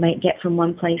how they might get from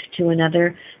one place to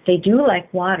another. They do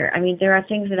like water. I mean, there are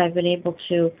things that I've been able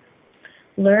to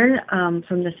learn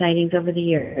from the sightings over the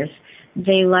years.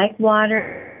 They like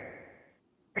water.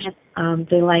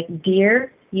 They like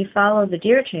deer. You follow the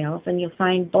deer trails, and you'll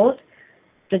find both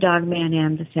the Dogman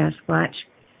and the Sasquatch.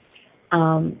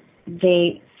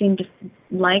 They seem to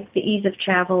like the ease of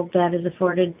travel that is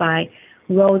afforded by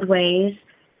roadways.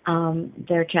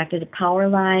 They're attracted to power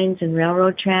lines and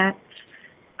railroad tracks.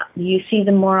 You see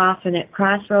them more often at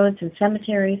crossroads and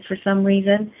cemeteries for some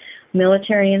reason,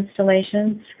 military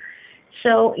installations.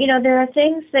 So, there are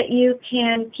things that you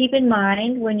can keep in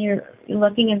mind when you're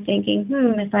looking and thinking,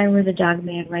 if I were the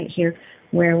Dogman right here,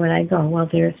 where would I go? Well,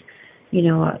 there's,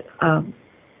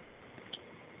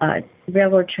 a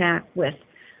railroad track with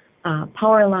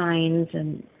power lines,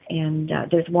 and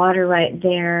there's water right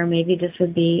there. Maybe this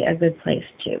would be a good place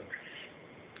to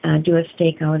do a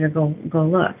stakeout or go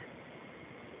look.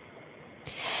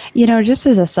 Just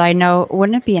as a side note,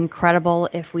 wouldn't it be incredible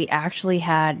if we actually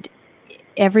had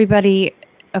everybody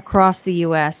across the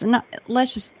U.S. and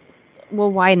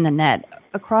we'll widen the net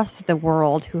across the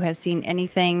world who has seen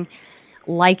anything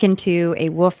likened to a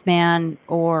wolfman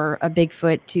or a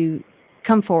Bigfoot to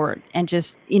come forward and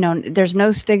just, there's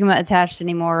no stigma attached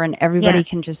anymore, and everybody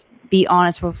can just be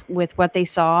honest with what they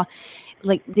saw.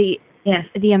 Like the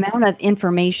amount of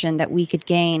information that we could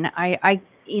gain,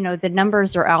 the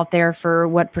numbers are out there for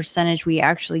what percentage we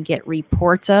actually get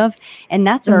reports of. And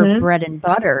that's our bread and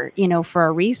butter, for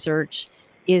our research,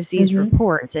 is these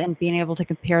reports and being able to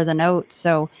compare the notes.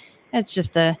 So it's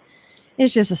just a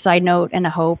side note and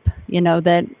a hope,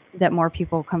 that more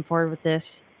people come forward with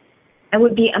this. It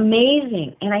would be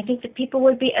amazing. And I think that people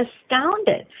would be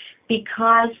astounded,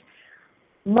 because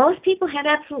most people have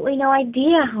absolutely no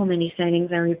idea how many sightings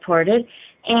are reported,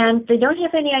 and they don't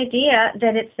have any idea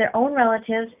that it's their own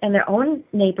relatives and their own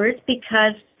neighbors,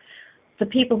 because the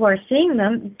people who are seeing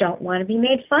them don't want to be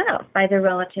made fun of by their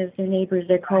relatives, their neighbors,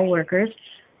 their coworkers.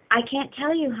 I can't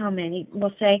tell you how many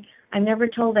will say, I've never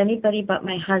told anybody but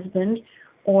my husband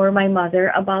or my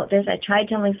mother about this. I tried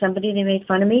telling somebody, they made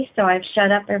fun of me, so I've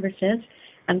shut up ever since.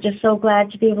 I'm just so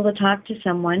glad to be able to talk to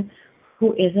someone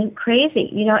who isn't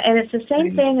crazy, and it's the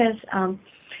same thing as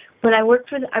when I wrote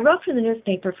for the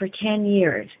newspaper for 10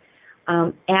 years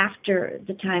after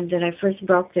the time that I first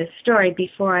broke this story,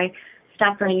 before I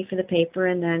stopped writing for the paper,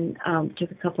 and then took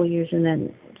a couple years and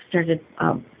then started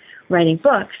writing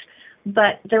books.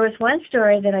 But there was one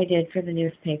story that I did for the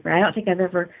newspaper. I don't think I've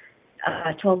ever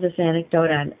told this anecdote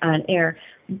on air,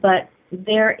 but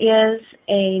there is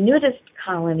a nudist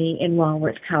colony in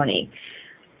Walworth County,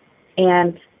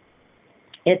 and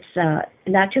it's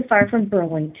not too far from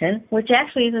Burlington, which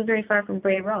actually isn't very far from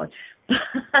Bray Road. It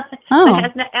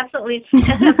has absolutely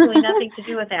nothing to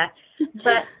do with that.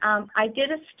 But I did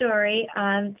a story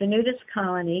on the nudist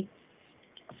colony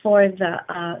for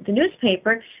the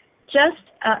newspaper.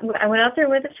 I went out there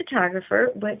with a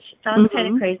photographer, which sounds kind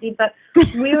of crazy, but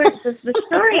the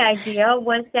story idea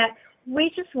was that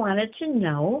we just wanted to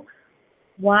know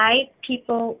why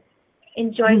people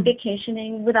enjoyed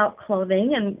vacationing without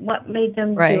clothing, and what made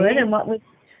them do it, and what was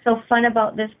so fun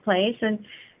about this place, and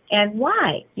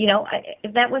why.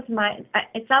 That was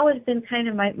it's always been kind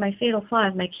of my fatal flaw,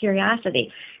 is my curiosity.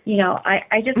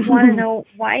 I just want to know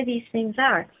why these things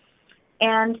are.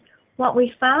 And what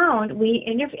we found, and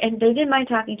they didn't mind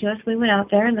talking to us. We went out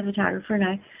there, and the photographer and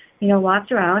I,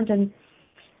 walked around,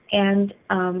 and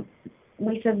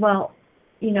we said, well,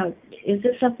 is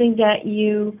this something that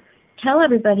you tell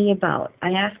everybody about? I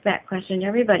asked that question to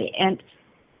everybody, and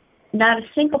not a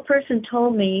single person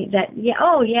told me that,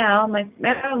 all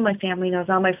my family knows,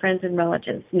 all my friends and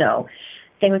relatives know.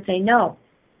 They would say, no,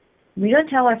 we don't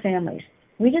tell our families.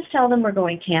 We just tell them we're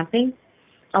going camping.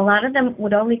 A lot of them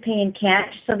would only pay in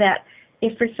cash, so that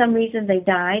if for some reason they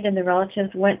died and the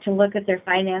relatives went to look at their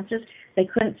finances, they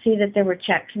couldn't see that there were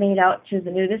checks made out to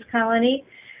the nudist colony.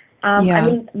 I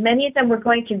mean, many of them were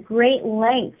going to great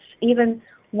lengths, even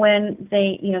when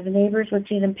they, the neighbors would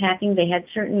see them packing. They had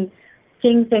certain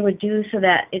things they would do so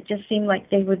that it just seemed like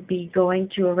they would be going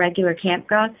to a regular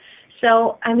campground.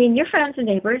 So, I mean, your friends and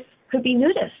neighbors could be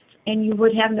nudists, and you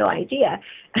would have no idea.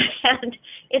 And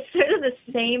it's sort of the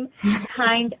same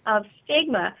kind of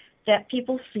stigma that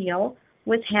people feel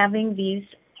with having these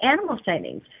animal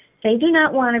sightings. They do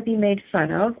not want to be made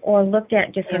fun of or looked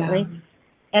at differently,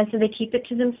 and so they keep it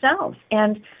to themselves.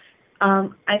 And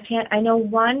I know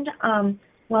one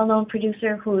well-known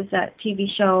producer whose TV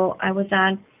show I was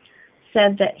on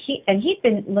said that he'd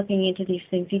been looking into these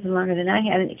things even longer than I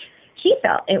had, and he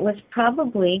felt it was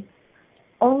probably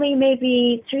only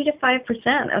maybe 3 to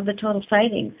 5% of the total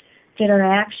sightings that are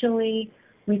actually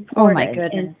reported. Oh my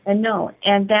goodness! And known.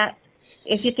 And that,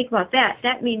 if you think about that,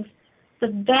 that means the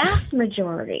vast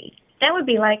majority. That would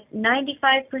be like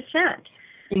 95%.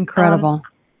 Incredible.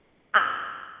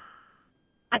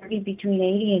 I'd be between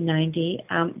 80 and 90,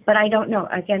 but I don't know.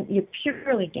 Again, you're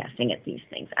purely guessing at these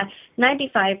things.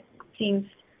 95 seems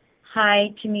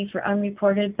high to me for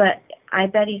unreported, but I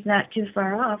bet he's not too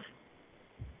far off.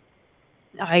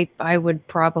 I would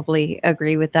probably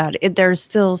agree with that. There's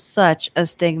still such a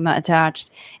stigma attached.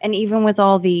 And even with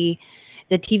all the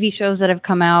TV shows that have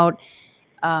come out,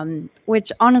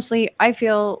 which honestly, I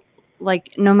feel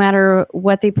like no matter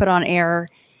what they put on air,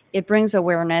 it brings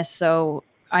awareness. So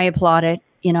I applaud it.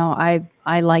 You know,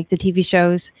 I like the TV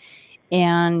shows.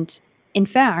 And in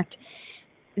fact,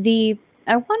 I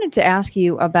wanted to ask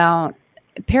you about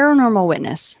Paranormal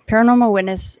Witness. Paranormal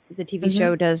Witness, the TV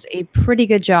show, does a pretty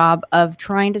good job of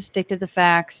trying to stick to the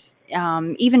facts.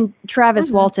 Even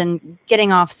Travis Walton,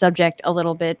 getting off subject a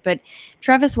little bit, but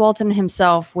Travis Walton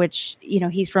himself, which, you know,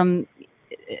 he's from,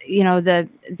 you know, the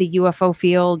UFO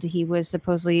field. He was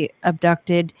supposedly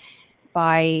abducted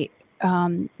by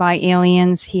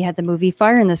aliens. He had the movie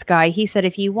Fire in the Sky. He said,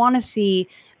 if you want to see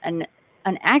an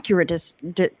accurate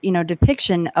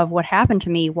depiction of what happened to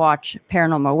me, watch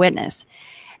Paranormal Witness.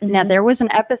 Now, there was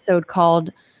an episode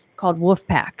called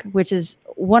Wolfpack, which is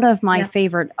one of my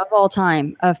favorite of all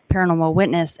time of Paranormal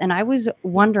Witness. And I was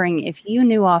wondering if you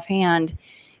knew offhand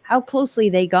how closely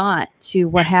they got to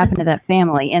what happened to that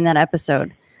family in that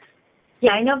episode.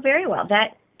 Yeah, I know very well.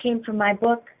 That came from my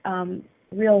book,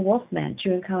 Real Wolfmen,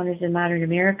 True Encounters in Modern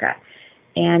America.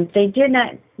 And they did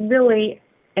not really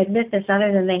admit this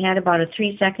other than they had about a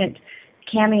 3-second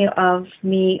cameo of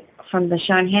me from the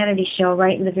Hannity show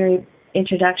right in the very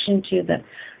introduction to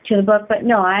the book. But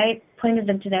no, I pointed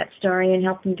them to that story and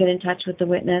helped them get in touch with the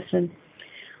witness. And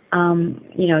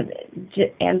you know,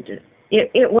 and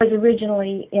it was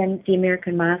originally in the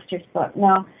American Monsters book.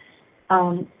 Now,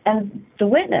 and the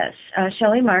witness,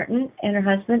 Shelley Martin and her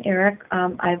husband Eric,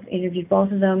 I've interviewed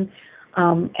both of them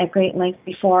at great length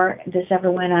before this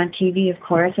ever went on TV, of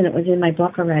course, and it was in my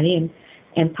book already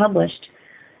and published.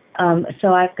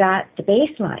 So I've got the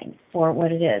baseline for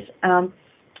what it is.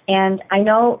 And I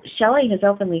know Shelley has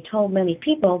openly told many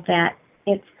people that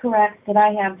it's correct, that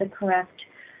I have the correct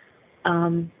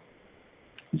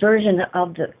version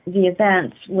of the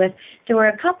events. There were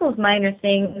a couple of minor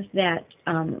things that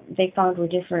they found were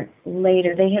different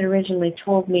later. They had originally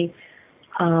told me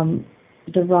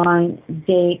the wrong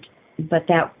date, but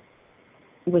that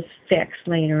was fixed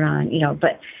later on, you know.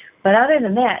 But other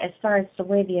than that, as far as the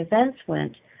way the events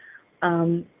went,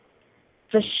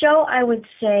 the show, I would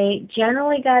say,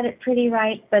 generally got it pretty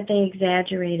right, but they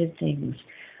exaggerated things.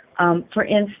 For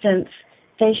instance,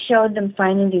 they showed them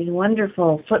finding these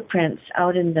wonderful footprints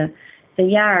out in the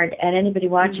yard, and anybody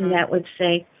watching that would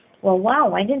say, well, wow,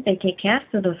 why didn't they take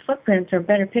casts of those footprints or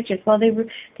better pictures? Well, they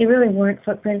really weren't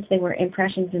footprints. They were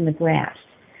impressions in the grass.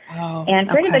 Oh, and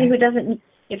for anybody who doesn't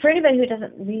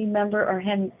remember or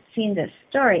hadn't seen this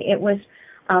story, it was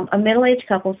a middle-aged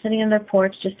couple sitting on their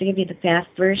porch, just to give you the fast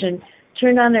version,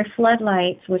 turned on their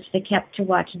floodlights, which they kept to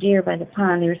watch deer by the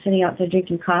pond. They were sitting out there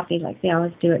drinking coffee like they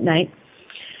always do at night.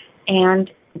 And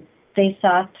they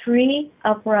saw 3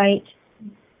 upright,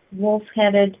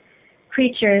 wolf-headed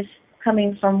creatures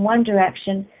coming from one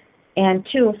direction and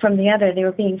 2 from the other. They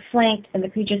were being flanked, and the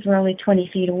creatures were only 20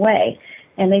 feet away.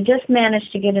 And they just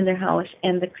managed to get in their house,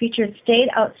 and the creatures stayed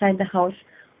outside the house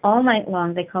all night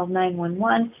long. They called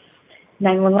 911.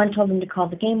 911 told them to call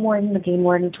the game warden. The game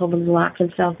warden told them to lock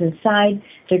themselves inside.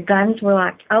 Their guns were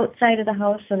locked outside of the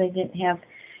house, so they didn't have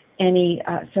any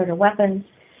sort of weapons.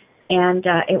 And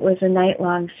it was a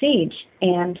night-long siege.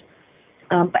 And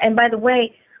by the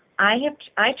way, I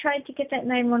tried to get that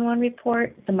 911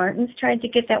 report. The Martins tried to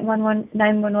get that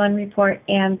 911 report,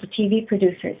 and the TV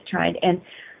producers tried. And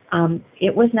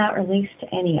it was not released to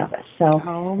any of us. So,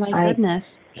 oh my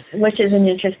goodness, which is an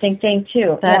interesting thing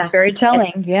too. That's very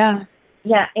telling.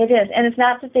 Yeah, it is. And it's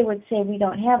not that they would say we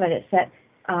don't have it. It's that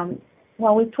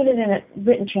well, we put it in a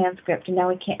written transcript, and now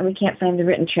we can't find the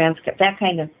written transcript. That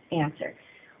kind of answer,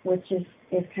 which is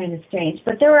kind of strange.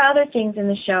 But there were other things in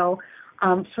the show.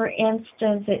 For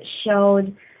instance, it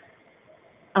showed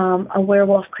a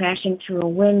werewolf crashing through a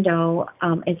window,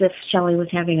 as if Shelley was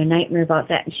having a nightmare about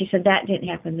that. And she said that didn't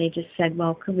happen. They just said,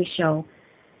 well, could we show,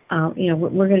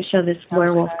 we're going to show this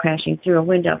werewolf crashing through a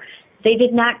window. They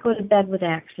did not go to bed with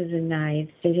axes and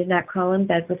knives. They did not crawl in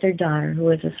bed with their daughter, who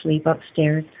was asleep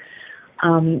upstairs.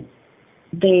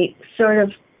 They sort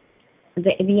of,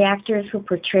 the actors who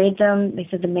portrayed them, they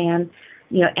said the man,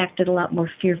 acted a lot more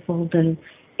fearful than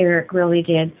Eric really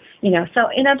did. So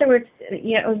in other words,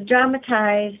 it was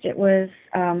dramatized. It was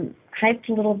hyped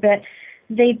a little bit.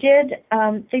 They did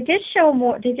show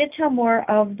more. They did tell more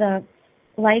of the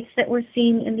lights that were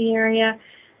seen in the area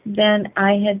than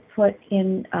I had put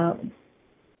in.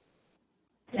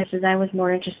 Because I was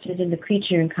more interested in the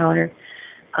creature encounter,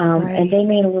 Right. and they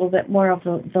made a little bit more of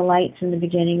the lights in the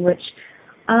beginning, which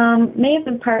may have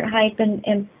been part hype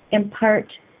and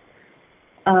part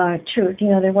truth.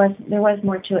 There was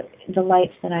more to it, the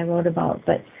lights that I wrote about,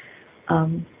 but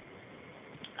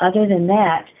other than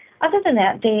that,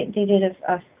 they did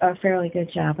a fairly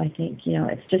good job, I think.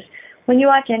 It's just when you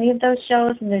watch any of those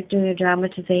shows and they're doing a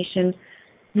dramatization,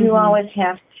 you always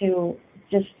have to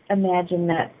just imagine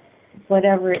that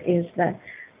whatever is the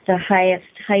highest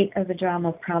height of the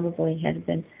drama probably had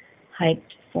been hyped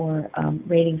for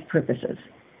ratings purposes.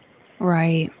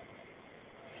 Right.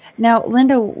 Now,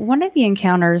 Linda, one of the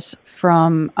encounters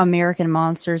from American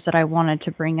Monsters that I wanted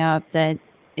to bring up that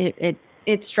it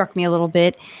struck me a little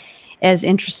bit as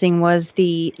interesting was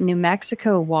the New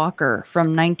Mexico Walker from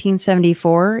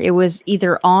 1974. It was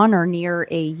either on or near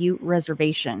a Ute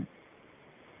reservation.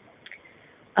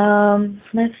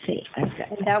 Let's see.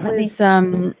 That was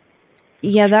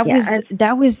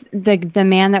the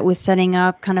man that was setting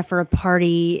up kind of for a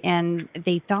party, and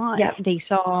they thought they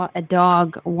saw a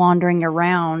dog wandering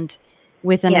around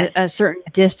within a certain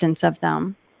distance of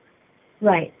them.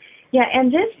 Right. Yeah,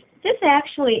 and this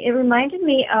actually, it reminded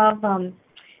me of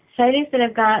sightings that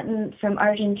I've gotten from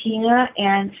Argentina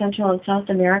and Central and South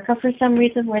America for some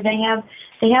reason, where they have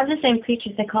the same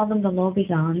creatures. They call them the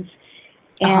lobizons,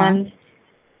 and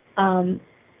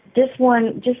this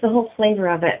one, just the whole flavor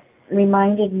of it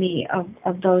reminded me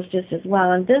of those just as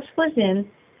well. And this was in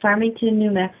Farmington,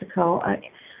 New Mexico,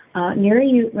 near a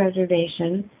Ute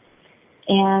reservation,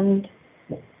 and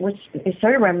which is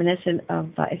sort of reminiscent of,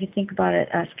 if you think about it,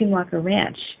 Skinwalker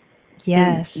Ranch.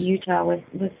 Yes. In Utah was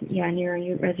near a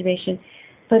Ute reservation.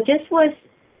 But this was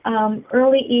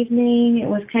early evening. It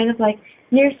was kind of like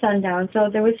near sundown, so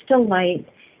there was still light.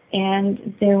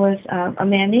 And there was a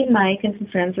man named Mike and some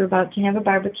friends were about to have a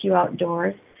barbecue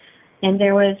outdoors. And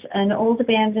there was an old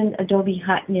abandoned adobe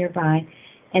hut nearby.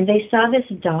 And they saw this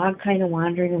dog kind of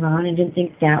wandering around and didn't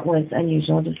think that was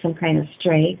unusual, just some kind of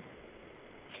stray.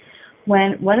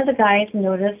 When one of the guys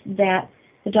noticed that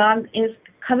the dog is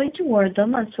coming toward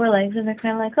them on four legs, and they're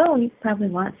kind of like, oh, he probably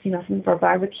wants, some for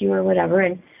barbecue or whatever,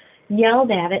 and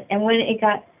yelled at it. And when it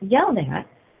got yelled at,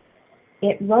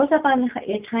 it rose up on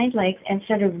its hind legs and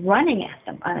started running at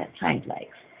them on its hind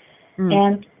legs.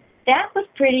 And that was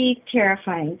pretty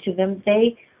terrifying to them.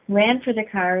 They ran for the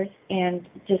cars and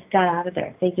just got out of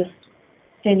there. They just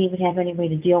didn't even have any way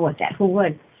to deal with that. Who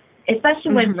would?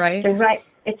 Especially when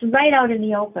it's right out in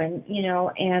the open,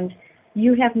 and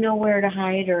you have nowhere to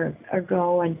hide or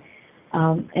go, and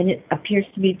it appears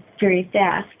to be very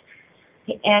fast.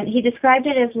 And he described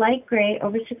it as light gray,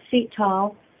 over 6 feet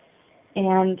tall,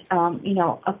 and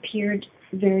appeared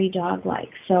very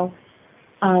dog-like. So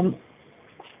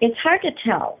it's hard to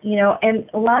tell, and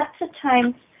lots of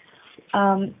times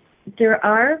there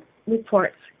are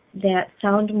reports that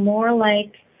sound more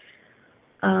like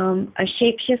a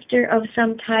shapeshifter of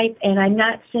some type, and I'm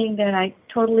not saying that I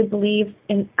totally believe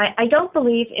in, I don't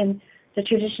believe in the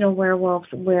traditional werewolves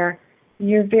where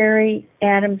your very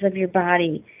atoms of your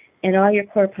body and all your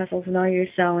corpuscles and all your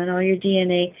cell and all your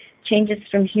DNA changes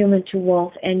from human to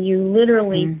wolf, and you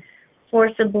literally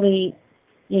forcibly,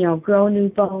 grow new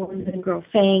bones and grow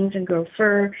fangs and grow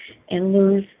fur and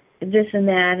lose this and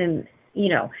that and,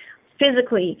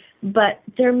 physically. But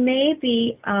there may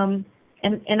be, and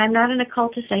I'm not an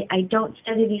occultist, I don't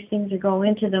study these things or go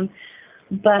into them,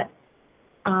 but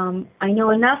I know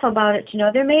enough about it to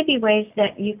know there may be ways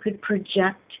that you could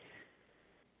project,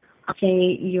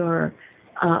 say, your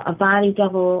a body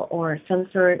double or some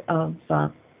sort of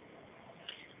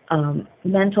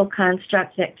mental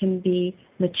construct that can be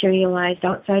materialized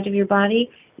outside of your body,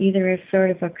 either as sort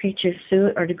of a creature's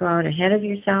suit or to go out ahead of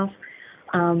yourself,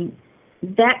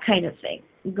 that kind of thing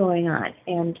going on.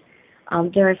 And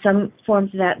There are some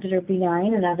forms of that are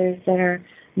benign and others that are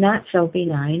not so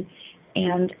benign.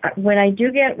 And when I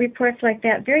do get reports like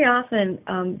that, very often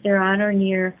they're on or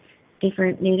near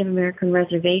different Native American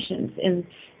reservations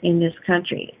in this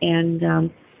country.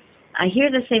 And I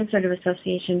hear the same sort of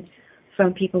association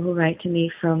from people who write to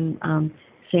me from,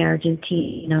 say,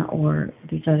 Argentina or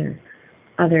these other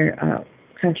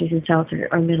countries in South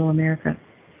or Middle America.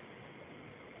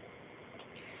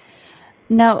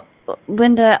 Now,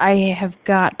 Linda, I have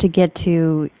got to get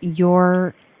to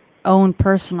your own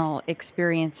personal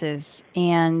experiences,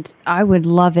 and I would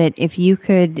love it if you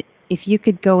could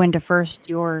go into first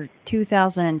your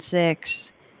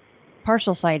 2006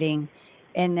 partial sighting,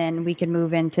 and then we could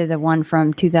move into the one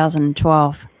from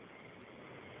 2012.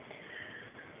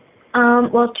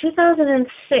 Well,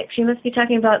 2006. You must be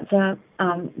talking about the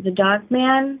Dog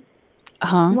Man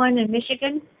one in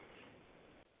Michigan.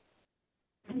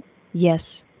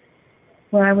 Yes.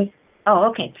 Where I was. Oh,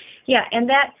 okay. Yeah, and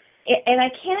that, and I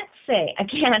can't say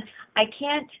I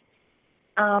can't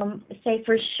say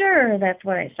for sure that's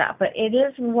what I saw, but it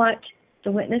is what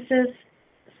the witnesses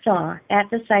saw at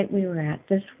the site we were at.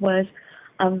 This was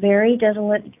a very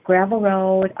desolate gravel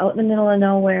road out in the middle of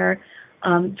nowhere,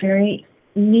 very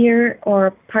near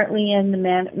or partly in the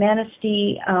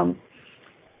Manistee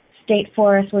State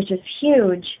Forest, which is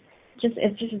huge.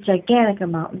 It's just a gigantic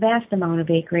vast amount of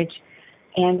acreage,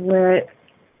 and where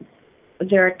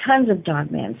there are tons of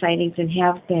dogman sightings and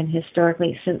have been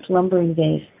historically since lumbering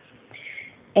days.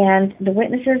 And the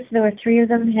witnesses, there were 3 of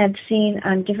them, had seen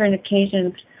on different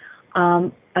occasions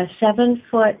a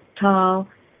 7-foot tall,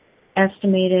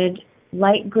 estimated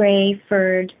light gray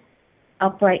furred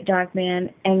upright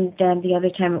dogman, and then the other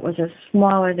time it was a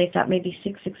smaller, they thought maybe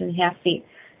 6.5 feet,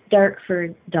 dark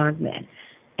furred dogman.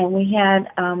 And we had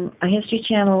a History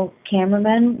Channel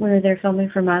cameraman. We were there filming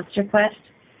for Monsterquest,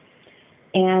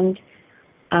 and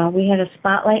we had a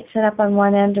spotlight set up on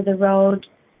one end of the road.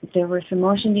 There were some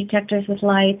motion detectors with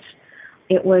lights.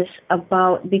 It was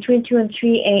about between 2 and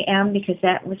 3 a.m. because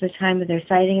that was the time of their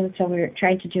sighting, and so we were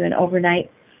trying to do an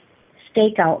overnight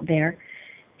stakeout there.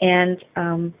 And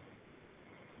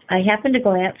I happened to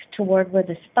glance toward where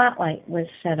the spotlight was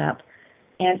set up,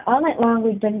 and all night long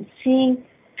we'd been seeing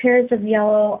pairs of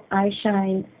yellow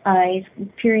eye-shine eyes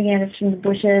peering at us from the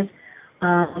bushes.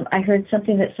 I heard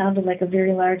something that sounded like a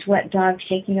very large wet dog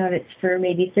shaking out its fur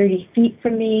maybe 30 feet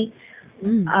from me.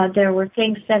 There were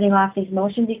things setting off these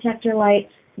motion detector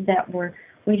lights that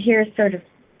we'd hear sort of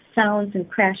sounds and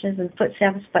crashes and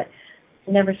footsteps, but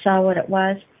never saw what it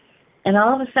was. And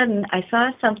all of a sudden, I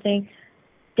saw something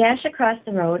dash across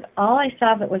the road. All I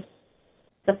saw of it was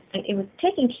it was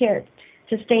taking care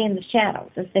to stay in the shadows,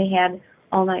 as they had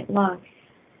all night long.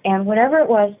 And whatever it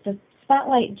was, the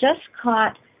spotlight just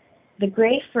caught the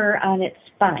gray fur on its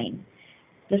spine.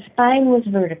 The spine was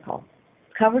vertical,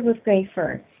 covered with gray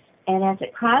fur. And as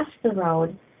it crossed the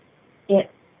road, it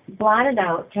blotted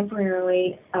out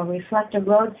temporarily a reflective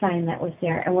road sign that was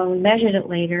there. And when we measured it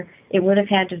later, it would have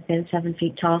had to have been 7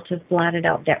 feet tall to have blotted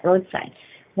out that road sign.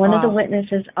 One of the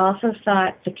witnesses also saw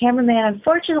it. The cameraman,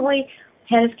 unfortunately,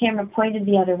 had his camera pointed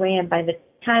the other way, and by the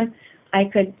time I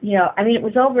could, it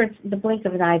was over the blink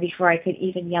of an eye before I could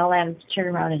even yell at him to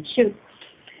turn around and shoot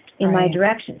in my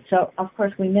direction. So, of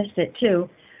course, we missed it, too.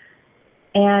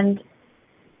 And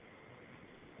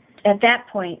at that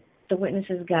point, the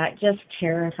witnesses got just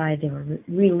terrified. They were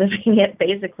reliving it,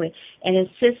 basically, and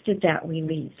insisted that we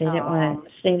leave. They didn't want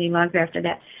to stay any longer after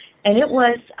that. And it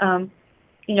was, and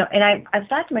I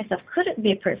thought to myself, could it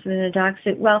be a person in a dog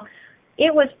suit? Well,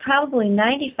 it was probably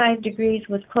 95 degrees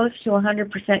with close to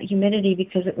 100% humidity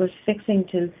because it was fixing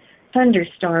to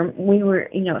thunderstorm. We were,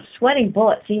 sweating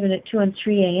bullets even at 2 and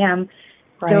 3 a.m.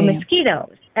 There were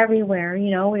mosquitoes everywhere.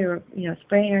 We were,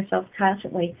 spraying ourselves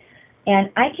constantly.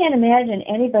 And I can't imagine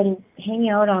anybody hanging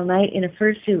out all night in a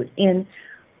fursuit in,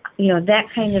 that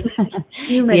kind of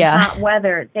humid, hot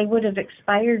weather. They would have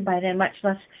expired by then, much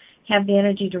less have the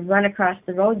energy to run across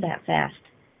the road that fast.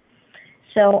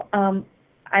 So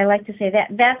I like to say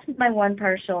that's my one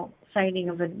partial sighting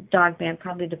of a dog man,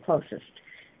 probably the closest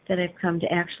that I've come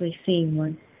to actually seeing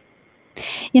one.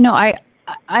 I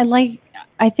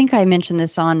think I mentioned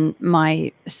this on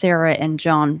my Sarah and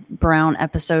John Brown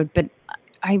episode, but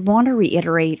I want to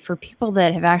reiterate for people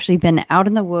that have actually been out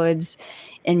in the woods,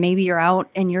 and maybe you're out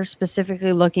and you're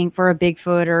specifically looking for a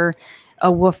Bigfoot or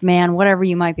a wolf man, whatever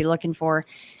you might be looking for.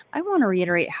 I want to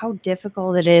reiterate how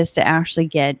difficult it is to actually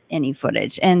get any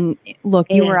footage. And look,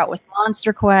 you were out with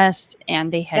Monsterquest,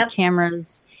 and they had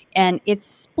cameras, and it's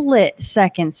split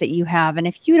seconds that you have. And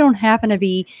if you don't happen to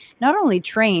be not only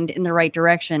trained in the right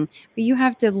direction, but you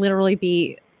have to literally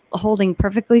be holding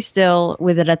perfectly still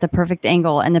with it at the perfect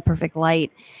angle and the perfect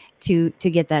light to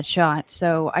get that shot.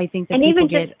 So I think that people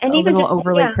get a little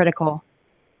overly critical.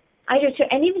 I do too,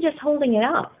 and even just holding it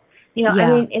up. You know, Yeah.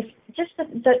 I mean, it's just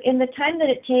in the time that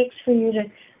it takes for you to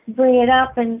bring it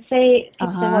up and say,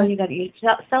 people say, well, you got to use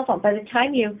your cell phone. By the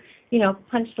time you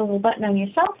punch the little button on your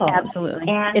cell phone, absolutely,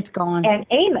 and it's gone, and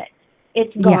aim it,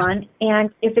 it's gone. And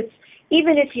if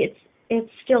it's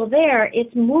still there,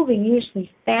 it's moving usually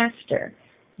faster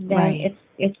than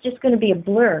it's just going to be a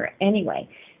blur anyway.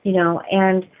 You know,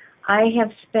 and I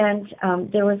have spent.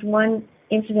 There was one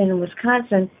incident in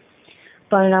Wisconsin,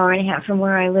 about an hour and a half from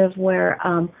where I live, where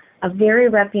a very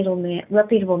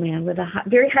reputable man with a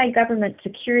very high government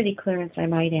security clearance, I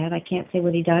might add. I can't say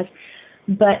what he does,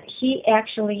 but he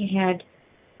actually had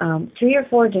 3 or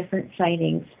 4 different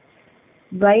sightings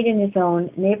right in his own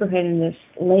neighborhood, in this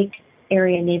lake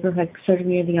area neighborhood, sort of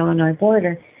near the Illinois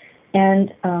border.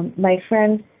 And my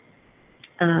friend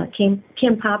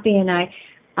Kim Poppy and I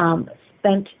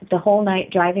spent the whole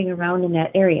night driving around in that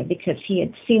area because he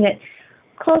had seen it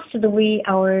close to the wee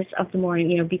hours of the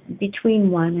morning, you know, between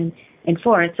 1 and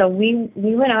 4. And so we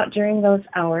went out during those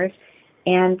hours,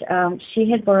 and she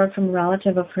had borrowed from a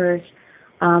relative of hers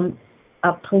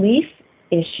a police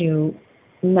issue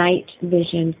night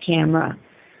vision camera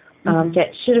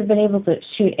that should have been able to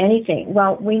shoot anything.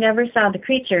 Well, we never saw the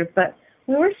creature, but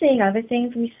we were seeing other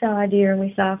things. We saw a deer and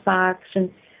we saw a fox,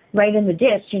 and right in the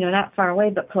ditch, you know, not far away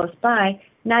but close by,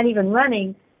 not even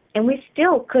running. And we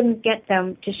still couldn't get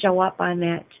them to show up on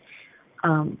that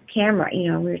camera. You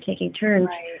know, we were taking turns.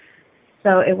 Right.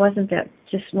 So it wasn't that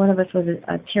just one of us was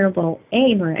a terrible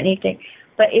aim or anything.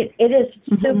 But it is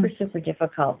super, super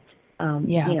difficult,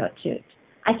 you know, to...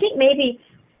 I think maybe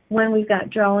when we've got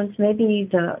drones, maybe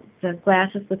the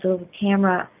glasses with the little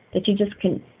camera that you just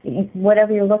can...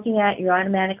 Whatever you're looking at, you're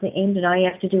automatically aimed, and all you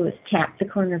have to do is tap the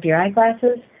corner of your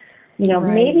eyeglasses. You know,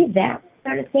 maybe that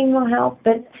sort of thing will help,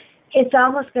 but... It's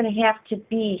almost going to have to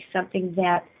be something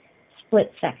that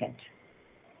split second.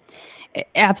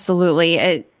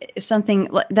 Absolutely. Something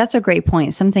that's a great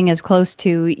point. Something as close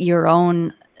to your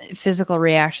own physical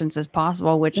reactions as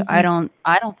possible, which I don't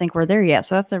think we're there yet.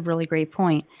 So that's a really great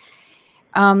point.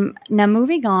 Now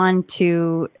moving on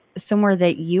to somewhere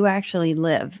that you actually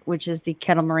live, which is the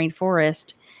Kettle Moraine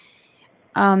Forest.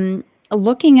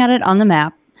 Looking at it on the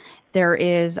map, there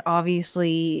is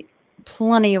obviously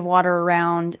plenty of water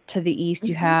around. To the east,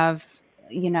 you have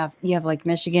Lake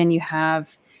Michigan. You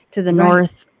have to the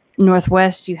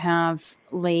northwest, you have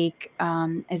Lake,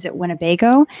 is it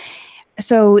Winnebago?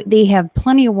 So they have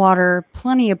plenty of water,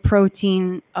 plenty of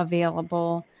protein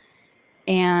available.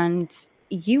 And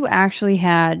you actually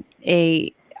had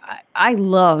I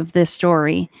love this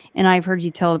story, and I've heard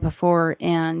you tell it before,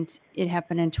 and it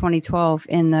happened in 2012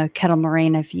 in the Kettle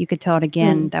Moraine. If you could tell it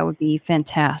again, that would be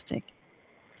fantastic.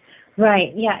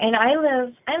 Right, yeah, and I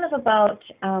live about,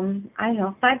 5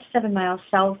 to 7 miles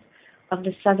south of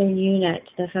the southern unit,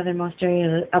 the southernmost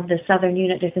area of the southern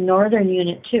unit. There's a northern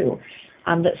unit, too,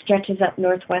 that stretches up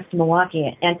northwest of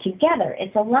Milwaukee, and together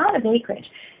it's a lot of acreage.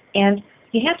 And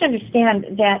you have to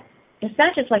understand that it's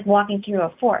not just like walking through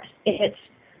a forest. It's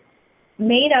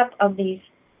made up of these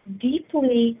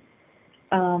deeply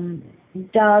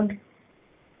dug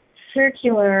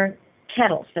circular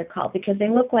kettles, they're called, because they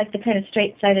look like the kind of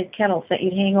straight-sided kettles that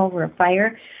you'd hang over a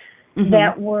fire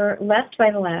that were left by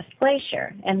the last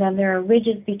glacier. And then there are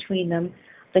ridges between them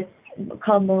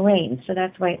called moraines, so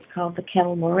that's why it's called the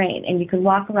Kettle Moraine. And you can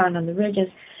walk around on the ridges.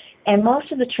 And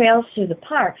most of the trails through the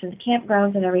parks and the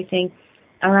campgrounds and everything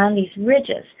are on these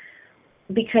ridges,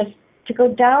 because to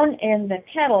go down in the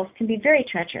kettles can be very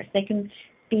treacherous. They can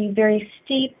be very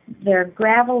steep. They're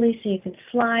gravelly, so you can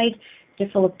slide. They're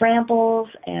full of brambles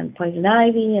and poison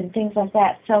ivy and things like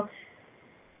that. So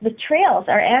the trails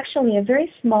are actually a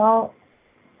very small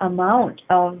amount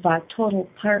of total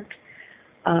park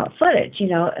footage. You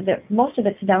know, most of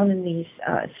it's down in these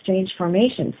strange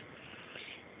formations.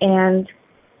 And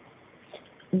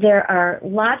there are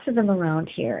lots of them around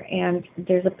here. And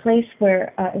there's a place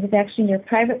where it was actually near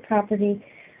private property,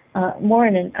 more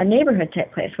in a neighborhood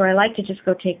type place where I like to just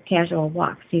go take casual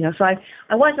walks, you know. So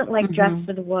I wasn't like dressed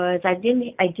for the woods. I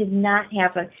did not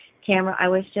have a camera.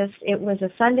 It was a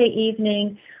Sunday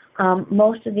evening.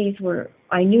 Most of these were,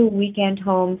 I knew, weekend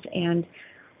homes, and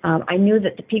I knew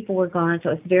that the people were gone, so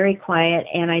it was very quiet.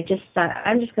 And I just thought,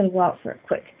 I'm just going to go out for a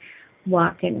quick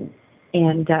walk, and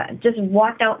just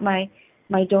walked out my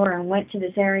door and went to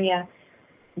this area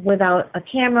without a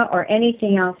camera or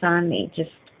anything else on me.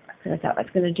 Just because I thought I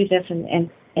was going to do this and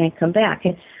come back.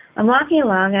 And I'm walking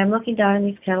along, and I'm looking down in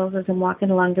these kettles as I'm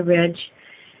walking along the ridge,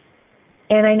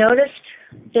 and I noticed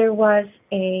there was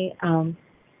a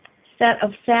set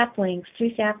of saplings,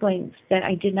 3 saplings, that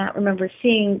I did not remember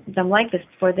seeing them like this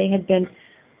before. They had been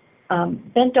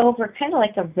bent over, kind of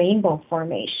like a rainbow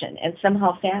formation, and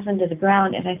somehow fastened to the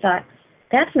ground. And I thought,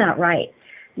 that's not right.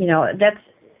 You know,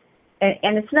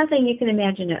 and it's nothing you can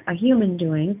imagine a human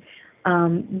doing.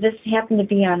 This happened to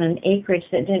be on an acreage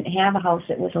that didn't have a house.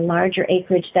 It was a larger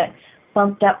acreage that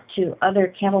bumped up to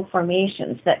other kettle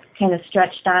formations that kind of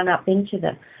stretched on up into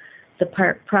the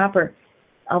park proper,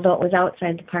 although it was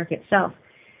outside the park itself.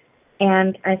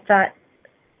 And I thought,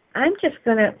 I'm just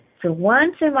going to, for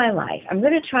once in my life, I'm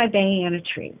going to try banging on a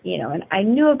tree, you know. And I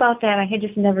knew about that. I had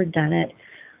just never done it.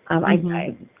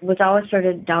 I was always sort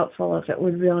of doubtful if it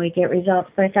would really get results.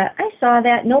 But I thought, I saw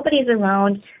that. Nobody's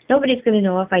around. Nobody's going to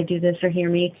know if I do this or hear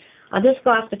me. I'll just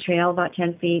go off the trail about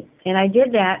 10 feet. And I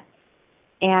did that.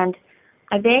 And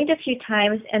I banged a few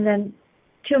times. And then,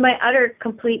 to my utter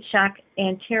complete shock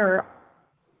and terror,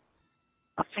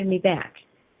 sent me back.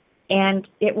 And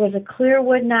it was a clear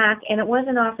wood knock, and it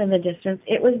wasn't off in the distance.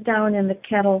 It was down in the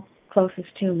kettle closest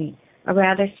to me, a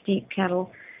rather steep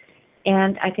kettle.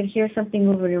 And I could hear something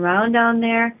moving around down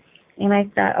there. And I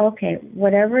thought, okay,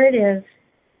 whatever it is,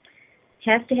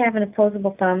 has to have an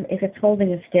opposable thumb if it's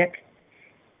holding a stick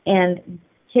and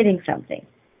hitting something.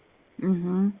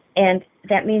 Mm-hmm. And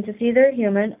that means it's either a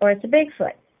human or it's a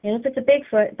Bigfoot. And if it's a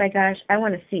Bigfoot, by gosh, I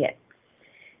want to see it.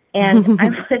 And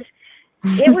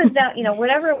it was down, you know,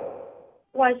 whatever it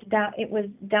was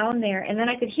down there. And then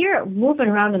I could hear it moving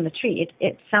around in the tree.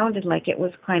 It sounded like it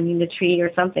was climbing the tree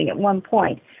or something at one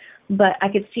point. But I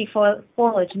could see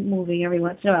foliage moving every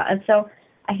once in a while. And so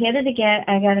I hit it again.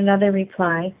 I got another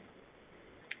reply.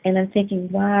 And I'm thinking,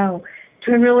 wow,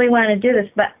 do I really want to do this?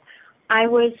 But I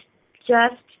was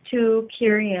just too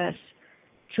curious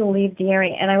to leave the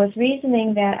area. And I was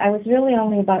reasoning that I was really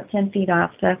only about 10 feet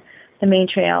off the main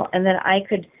trail, and that I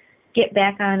could get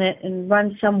back on it and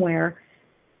run somewhere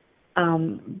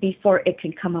before it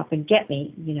could come up and get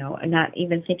me, you know, and not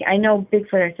even thinking. I know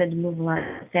Bigfoot are said to move a lot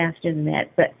faster than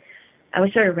that, but I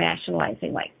was sort of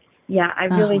rationalizing, like, yeah, I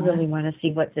really, really want to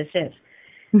see what this is.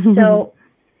 So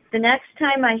the next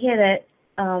time I hit it,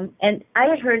 and I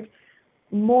had heard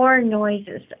more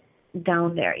noises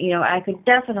down there. You know, I could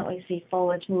definitely see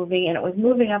foliage moving, and it was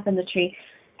moving up in the tree.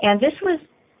 And this was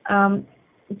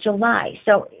July,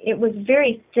 so it was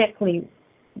very thickly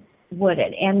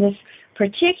wooded. And this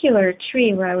particular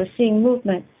tree where I was seeing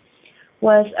movement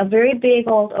was a very big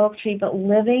old oak tree, but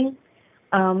living.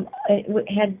 It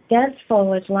had dense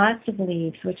foliage, lots of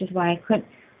leaves, which is why I couldn't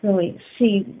really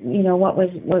see, you know, what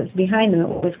was behind them. It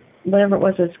was whatever it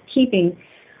was keeping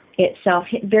itself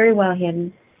very well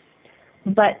hidden.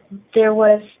 But there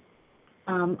was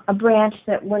a branch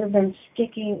that would have been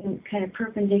sticking kind of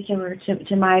perpendicular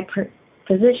to my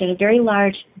position, a very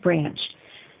large branch.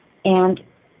 And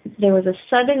there was a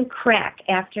sudden crack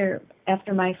after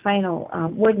my final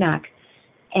wood knock.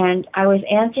 And I was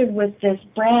answered with this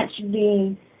branch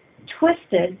being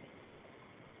twisted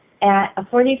at a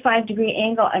 45-degree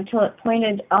angle until it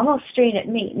pointed almost straight at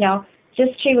me. Now, this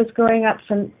tree was growing up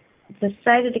from the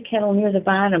side of the kettle near the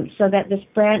bottom, so that this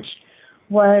branch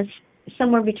was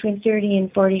somewhere between 30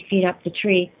 and 40 feet up the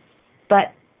tree,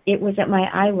 but it was at my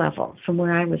eye level from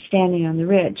where I was standing on the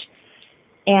ridge.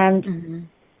 And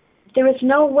there was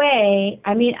no way,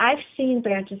 I mean, I've seen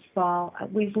branches fall.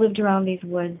 We've lived around these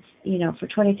woods, you know, for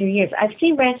 23 years. I've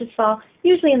seen branches fall,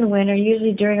 usually in the winter,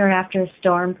 usually during or after a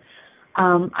storm.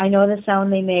 I know the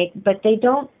sound they make, but they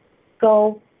don't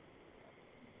go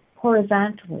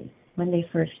horizontally when they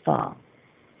first fall.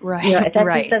 Right, you know, that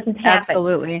right. just doesn't happen.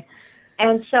 Absolutely.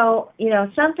 And so, you know,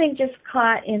 something just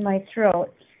caught in my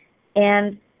throat,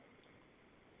 and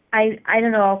I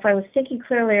don't know if I was thinking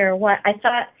clearly or what.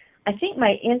 I think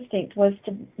my instinct was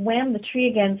to wham the tree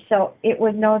again so it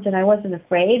would know that I wasn't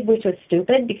afraid, which was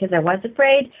stupid because I was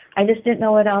afraid. I just didn't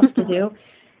know what else to do.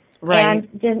 Right. And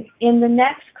then in the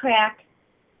next crack,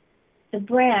 the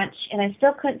branch, and I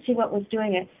still couldn't see what was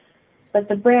doing it, but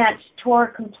the branch tore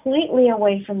completely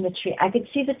away from the tree. I could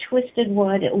see the twisted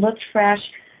wood. It looked fresh,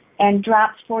 and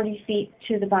dropped 40 feet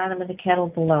to the bottom of the kettle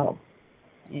below.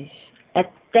 Eesh.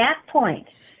 At that point,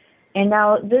 and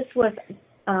now this was,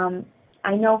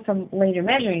 I know from later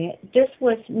measuring it, this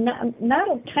was not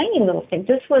a tiny little thing.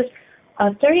 This was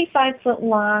a 35-foot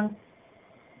long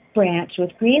branch with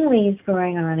green leaves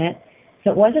growing on it. So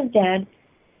it wasn't dead.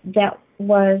 That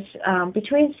was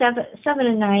between 7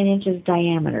 and 9 inches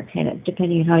diameter, kind of,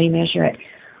 depending on how you measure it.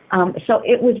 So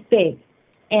it was big.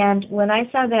 And when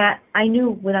I saw that, I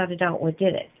knew without a doubt what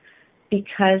did it,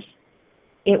 because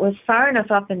it was far enough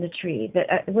up in the tree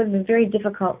that it would have been very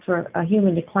difficult for a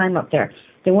human to climb up there.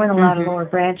 There weren't a lot of lower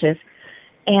branches.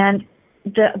 And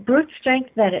the brute strength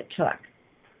that it took,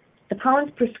 the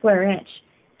pounds per square inch,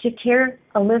 to tear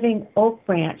a living oak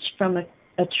branch from a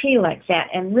tree like that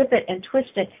and rip it and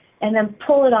twist it and then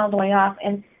pull it all the way off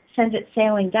and send it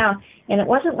sailing down. And it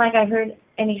wasn't like I heard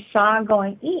any saw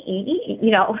going,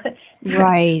 you know.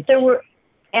 Right. There were,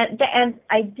 and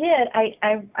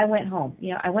I went home.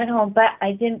 You know, I went home, but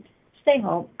I didn't stay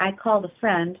home. I called a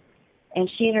friend, and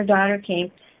she and her daughter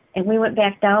came, and we went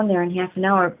back down there in half an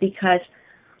hour because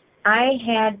I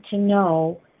had to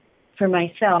know for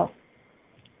myself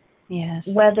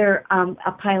whether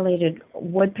a pileated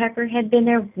woodpecker had been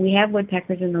there. We have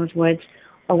woodpeckers in those woods,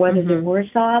 or whether there were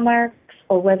saw marks,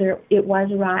 or whether it was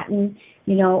rotten,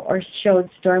 you know, or showed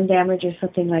storm damage or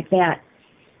something like that.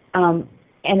 And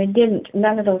it didn't.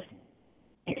 None of those.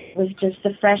 It was just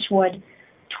the fresh wood,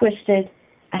 twisted.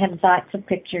 I have lots of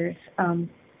pictures. And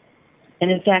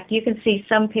in fact, you can see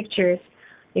some pictures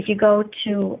if you go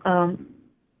to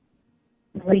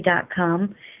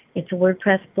 .com. It's a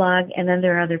WordPress blog, and then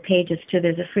there are other pages too.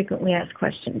 There's a frequently asked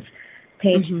questions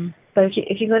page. But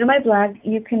if you go to my blog,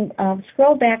 you can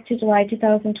scroll back to July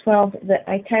 2012.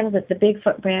 I titled it The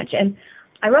Bigfoot Branch, and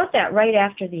I wrote that right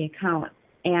after the account.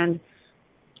 And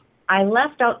I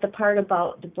left out the part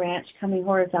about the branch coming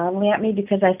horizontally at me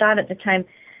because I thought at the time,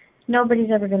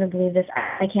 nobody's ever going to believe this.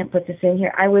 I can't put this in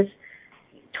here. I was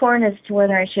torn as to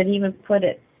whether I should even put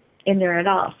it in there at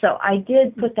all. So I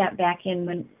did put that back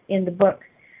in the book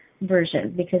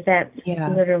version because that's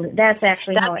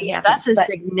actually how it happened. That's a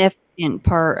significant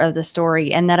part of the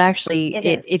story, and that actually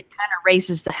it kind of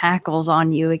raises the hackles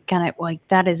on you. It kind of like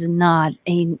that is not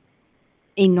a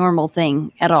normal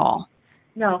thing at all.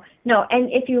 No, and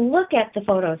if you look at the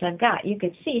photos I've got, you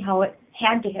can see how it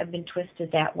had to have been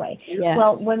twisted that way. Yes.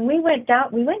 Well, when we went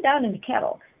down into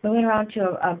Kettle. We went around to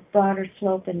a broader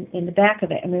slope in the back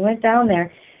of it, and we went down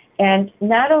there, and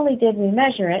not only did we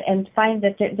measure it and find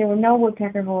that there were no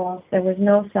woodpecker holes, there was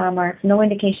no saw marks, no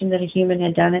indication that a human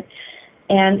had done it,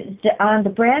 and on the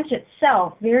branch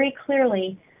itself, very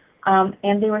clearly,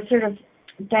 and they were sort of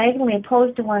diagonally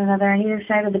opposed to one another on either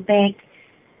side of the bank,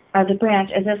 the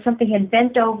branch, as if something had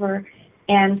bent over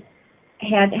and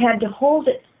had to hold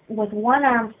it with one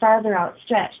arm farther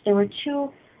outstretched. There were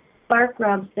two bark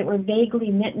rubs that were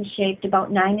vaguely mitten-shaped,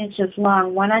 about 9 inches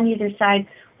long, one on either side,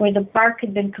 where the bark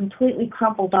had been completely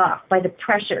crumpled off by the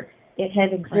pressure it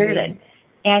had exerted. Right.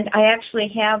 And I actually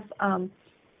have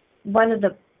one of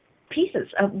the pieces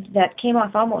that came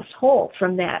off almost whole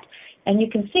from that. And you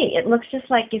can see, it looks just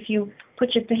like if you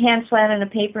put your hand flat on a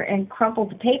paper and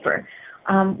crumpled the paper,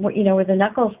 where the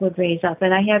knuckles would raise up.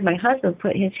 And I had my husband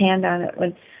put his hand on it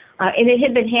when, and it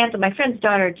had been handled. My friend's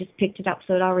daughter just picked it up,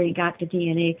 so it already got the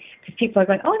DNA. Because people are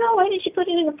going, oh no, why did she put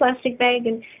it in a plastic bag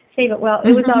and save it? Well,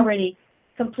 it was already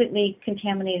completely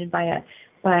contaminated by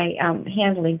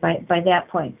handling by that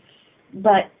point.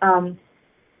 But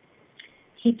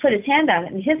he put his hand on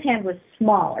it, and his hand was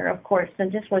smaller, of course,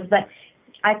 than this was. But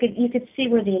you could see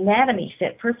where the anatomy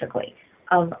fit perfectly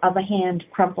of a hand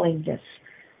crumpling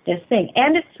this thing.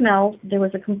 And it smelled. There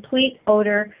was a complete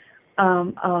odor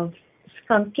of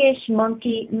skunkish,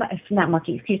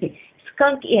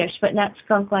 skunk-ish, but not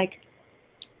skunk-like.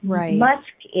 Right.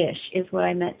 Musk-ish is what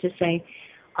I meant to say.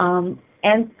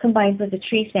 And combined with the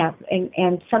tree sap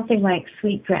and something like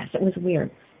sweet grass. It was weird.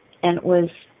 And it was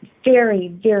very,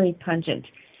 very pungent.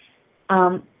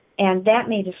 And that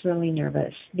made us really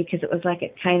nervous because it was like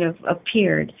it kind of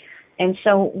appeared. And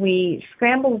so we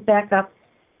scrambled back up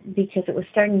because it was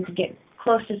starting to get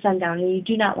close to sundown, and you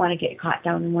do not want to get caught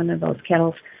down in one of those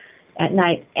kettles at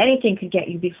night. Anything could get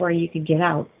you before you could get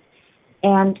out.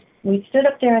 And we stood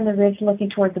up there on the ridge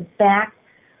looking toward the back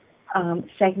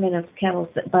segment of kettles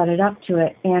that butted up to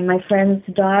it, and my friend's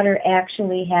daughter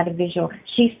actually had a visual.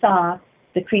 She saw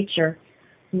the creature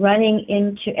running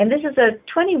into, and this is a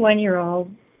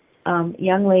 21-year-old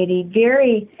young lady,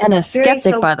 and a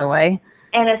skeptic, by the way.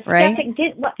 And a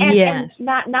skeptic, right? And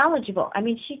not knowledgeable. I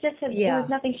mean, she just had, there was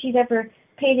nothing she'd ever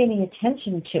paid any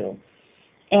attention to.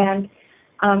 And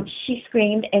she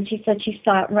screamed, and she said she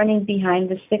saw it running behind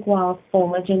this thick wall of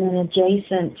foliage in an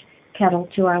adjacent kettle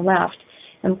to our left.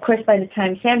 And, of course, by the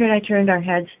time Sandra and I turned our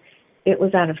heads, it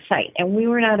was out of sight. And we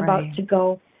were not about to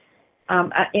go.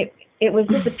 It was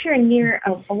disappearing near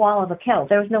a wall of a kettle.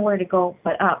 There was nowhere to go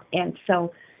but up. And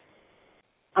so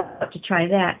I was about to try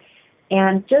that.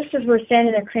 And just as we're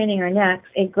standing there craning our necks,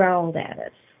 it growled at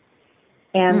us.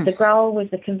 And the growl was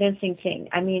the convincing thing.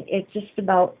 I mean, it just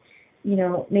about,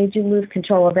 made you lose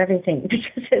control of everything.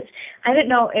 Because I don't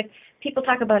know, if people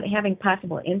talk about having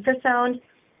possible infrasound,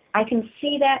 I can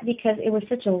see that because it was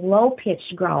such a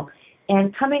low-pitched growl.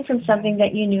 And coming from something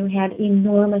that you knew had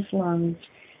enormous lungs,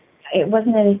 it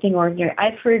wasn't anything ordinary.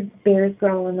 I've heard bears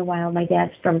growl in the wild. My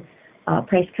dad's from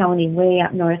Price County, way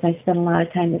up north. I spent a lot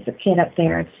of time as a kid up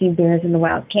there. I've seen bears in the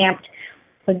wild, camped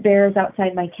with bears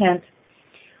outside my tent.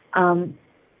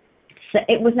 So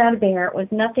it was not a bear. It was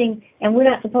nothing, and we're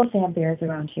not supposed to have bears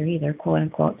around here either, quote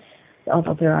unquote,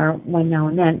 although there are one now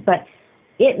and then. But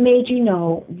it made you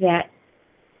know that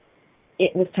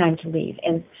it was time to leave,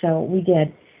 and so we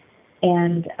did.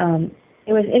 And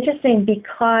it was interesting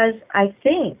because I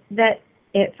think that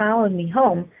it followed me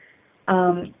home.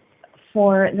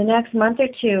 For the next month or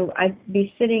two, I'd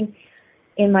be sitting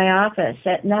in my office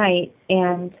at night,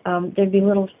 and there'd be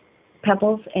little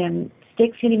pebbles and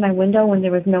sticks hitting my window when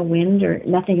there was no wind or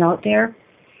nothing out there.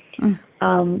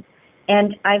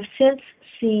 And I've since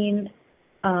seen,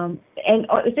 and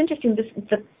it's interesting,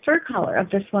 the fur color of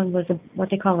this one was what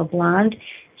they call a blonde.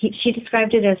 She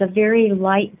described it as a very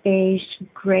light beige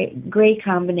gray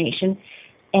combination,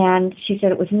 and she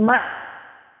said it was much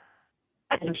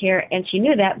here, and she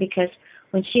knew that because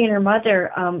when she and her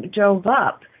mother drove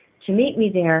up to meet me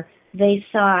there, they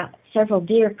saw several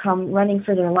deer come running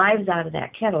for their lives out of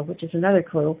that kettle, which is another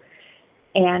clue.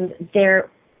 And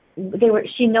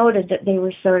she noted that they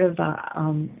were sort of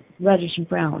reddish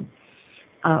brown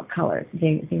color.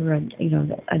 They were,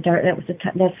 a dark.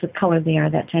 That's the color they are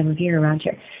that time of year around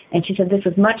here. And she said this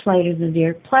was much lighter than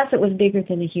deer. Plus, it was bigger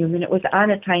than a human. It was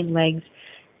on its hind legs.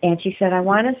 And she said, I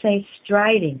want to say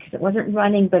striding, because it wasn't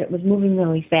running, but it was moving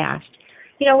really fast,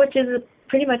 which is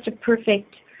pretty much a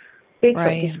perfect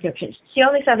Bigfoot description. She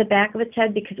only saw the back of its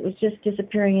head because it was just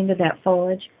disappearing into that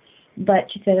foliage.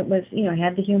 But she said it was,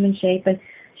 had the human shape, and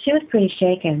she was pretty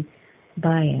shaken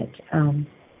by it.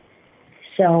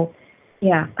 So,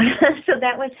 yeah. So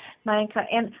that was my encounter.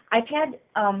 And I've had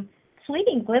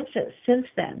fleeting glimpses since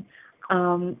then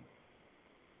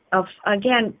of,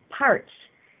 again, parts.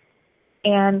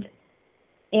 And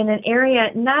in an area,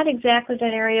 not exactly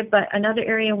that area, but another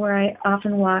area where I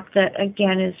often walk that,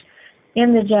 again, is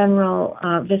in the general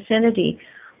vicinity,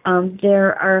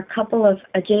 there are a couple of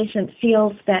adjacent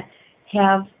fields that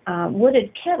have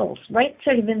wooded kettles right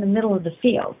sort of in the middle of the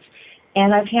fields.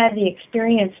 And I've had the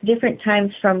experience different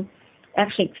times from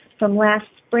last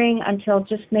spring until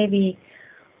just maybe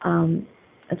the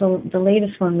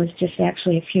latest one was just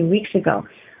actually a few weeks ago,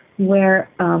 where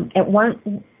at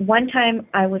one time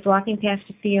I was walking past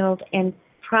a field, and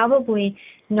probably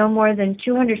no more than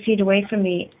 200 feet away from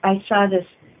me, I saw this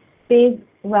big,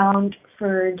 round,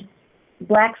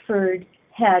 black furred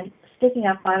head sticking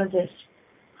up out of this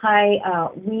high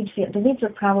weed field. The weeds were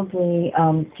probably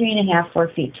 3.5,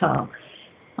 4 feet tall.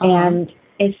 And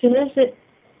as soon as it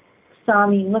saw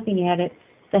me looking at it,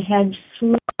 the head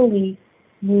slowly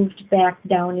moved back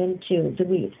down into the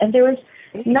weeds. And there was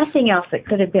nothing else it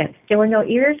could have been. There were no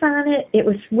ears on it. It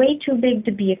was way too big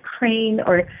to be a crane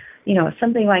or,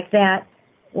 something like that.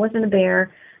 It wasn't a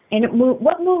bear. And it moved.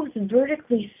 What moves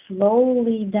vertically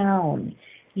slowly down,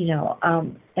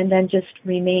 and then just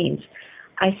remains.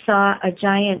 I saw a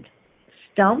giant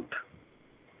stump,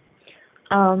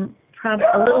 probably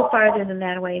a little farther than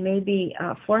that away, maybe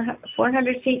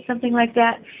 400 feet, something like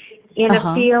that, in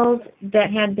a field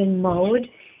that had been mowed.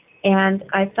 And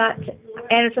I thought,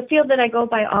 and it's a field that I go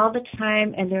by all the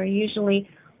time, and there are usually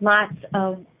lots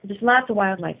of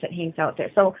wildlife that hangs out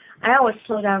there. So I always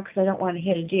slow down because I don't want to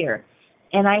hit a deer.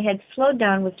 And I had slowed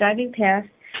down, was driving past,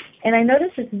 and I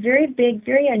noticed this very big,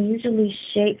 very unusually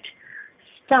shaped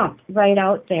stump right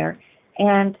out there.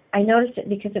 And I noticed it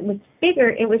because it was bigger.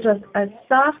 It was a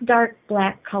soft, dark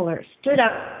black color, stood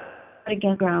out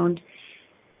against the ground.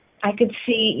 I could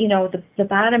see, the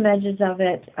bottom edges of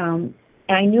it. And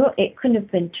I knew it couldn't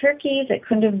have been turkeys. It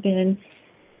couldn't have been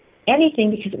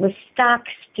anything because it was stock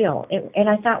still. And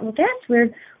I thought, well, that's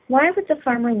weird. Why would the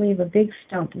farmer leave a big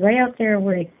stump right out there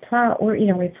where he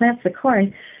plants the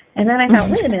corn? And then I thought,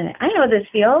 wait a minute, I know this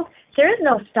field. There is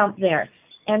no stump there.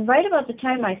 And right about the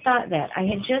time I thought that, I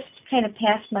had just kind of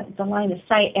passed the line of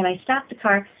sight, and I stopped the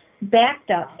car, backed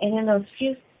up, and in those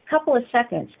couple of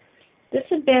seconds, this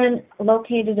had been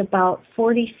located about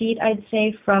 40 feet, I'd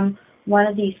say, from one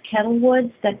of these kettle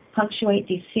woods that punctuate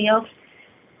these fields.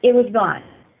 It was gone.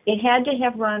 It had to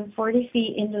have run 40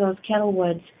 feet into those kettle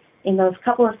woods in those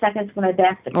couple of seconds when I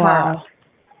backed the car up.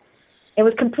 It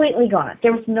was completely gone.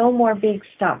 There was no more big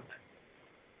stump.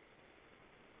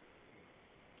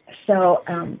 So,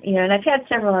 and I've had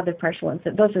several other partial ones.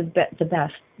 Those are the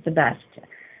best.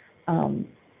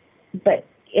 But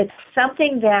it's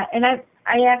something that, and I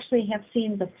actually have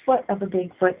seen the foot of a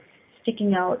Bigfoot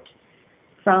sticking out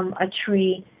from a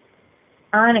tree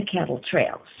on a kettle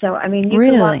trail. So, I mean, you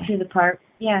can walk through the park.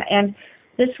 Yeah, and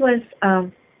this was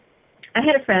I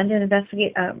had a friend, an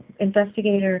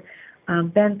investigator,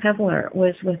 Ben Peveler,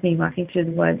 was with me walking through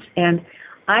the woods, and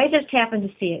I just happened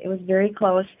to see it. It was very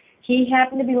close. He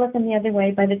happened to be looking the other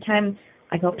way. By the time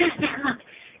I go, look,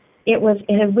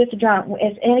 it had withdrawn.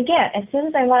 And again, as soon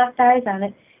as I locked eyes on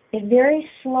it, it very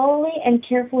slowly and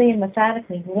carefully and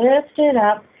methodically lifted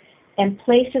up and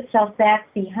placed itself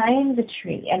back behind the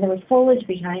tree. And there was foliage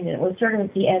behind it. It was sort of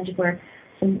at the edge where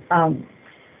some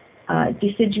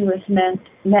deciduous met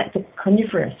the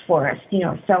coniferous forest,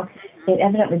 so it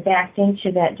evidently backed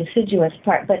into that deciduous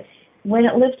part. But when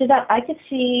it lifted up, I could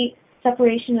see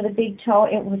separation of the big toe.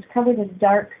 It was covered with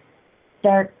dark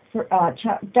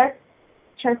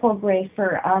charcoal gray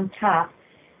fur on top,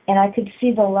 and I could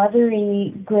see the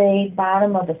leathery gray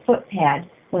bottom of the foot pad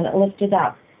when it lifted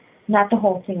up. Not the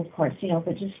whole thing, of course,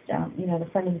 but just, the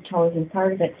front of the toes and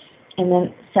part of it, and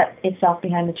then set itself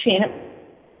behind the tree. And it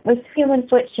was human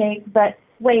foot shaped, but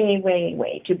way, way,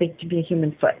 way too big to be a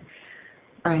human foot.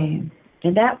 Right.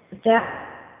 And that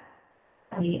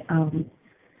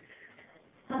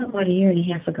about a year and a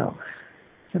half ago,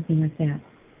 something like that.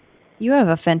 You have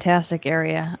a fantastic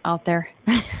area out there.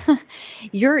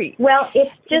 Well,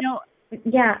 it's just,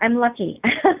 yeah, I'm lucky.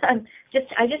 I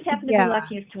just happen to be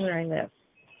lucky as to where I live.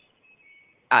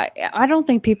 I don't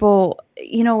think people,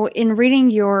 in reading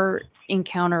your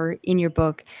encounter in your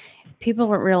book, people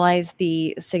don't realize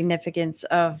the significance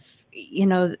of,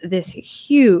 this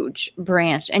huge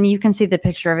branch. And you can see the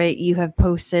picture of it. You have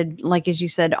posted, like, as you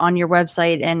said, on your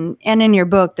website and in your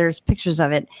book, there's pictures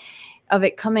of it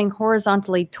coming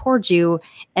horizontally towards you,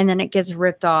 and then it gets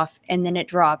ripped off and then it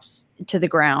drops to the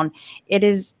ground.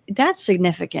 That's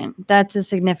significant. That's a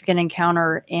significant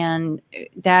encounter, and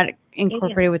that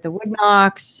incorporated with the wood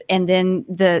knocks, and then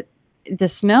the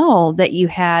smell that you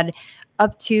had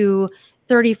up to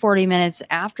 30, 40 minutes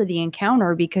after the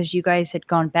encounter because you guys had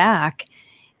gone back.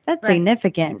 That's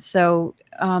significant. So,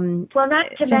 not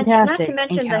to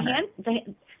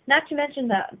mention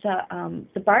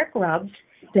the bark rubs.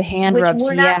 The hand rubs,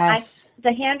 yes.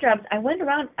 The hand rubs. I went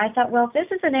around. I thought, well, if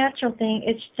this is a natural thing,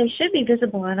 they should be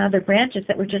visible on other branches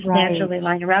that were just naturally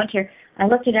lying around here. I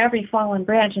looked at every fallen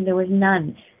branch, and there was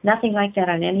nothing like that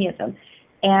on any of them.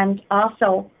 And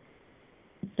also,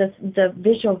 the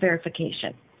visual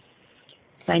verification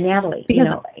by Natalie.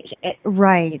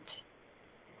 Right.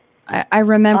 I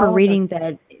remember reading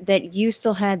that you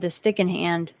still had the stick in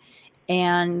hand,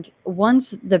 and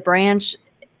once the branch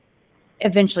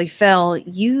eventually fell,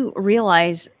 you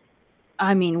realize,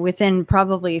 within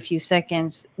probably a few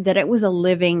seconds, that it was a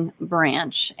living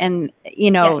branch, and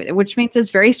which means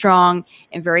it's very strong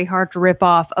and very hard to rip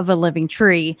off of a living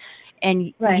tree,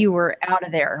 and you were out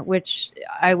of there, which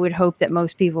I would hope that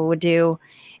most people would do,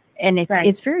 and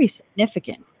it's very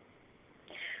significant.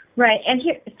 Right, and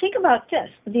here, think about this.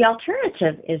 The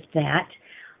alternative is that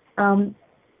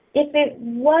if it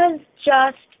was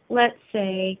just, let's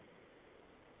say,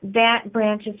 that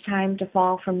branch's time to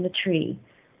fall from the tree,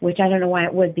 which I don't know why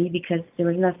it would be, because there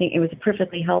was nothing, it was a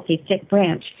perfectly healthy, thick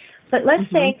branch. But let's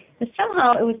say that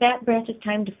somehow it was that branch's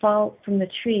time to fall from the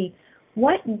tree.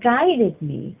 What guided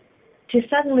me to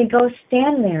suddenly go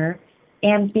stand there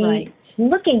and be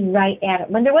looking right at it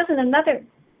when there wasn't another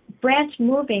branch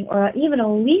moving or even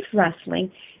a leaf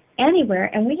rustling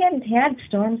anywhere? And we hadn't had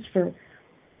storms for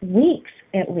weeks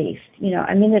at least.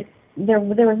 There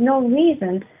was no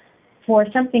reason for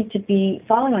something to be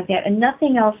falling like that, and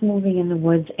nothing else moving in the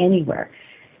woods anywhere.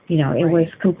 It was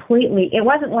completely, it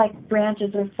wasn't like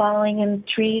branches were falling and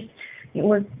trees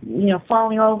were,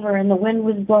 falling over and the wind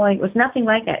was blowing. It was nothing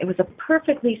like that. It was a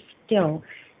perfectly still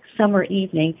summer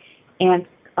evening, and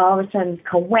all of a sudden,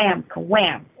 ka-wham,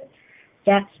 ka-wham.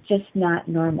 That's just not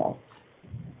normal.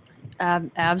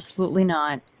 Absolutely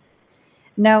not.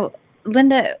 Now,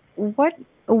 Linda,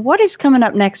 what is coming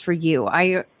up next for you?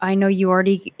 I know you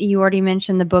already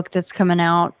mentioned the book that's coming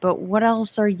out, but what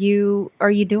else are you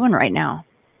doing right now?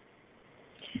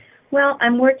 Well,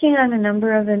 I'm working on a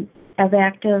number of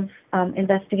active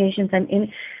investigations and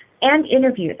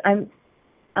interviews. I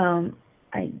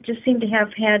just seem to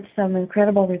have had some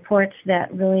incredible reports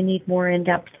that really need more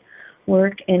in-depth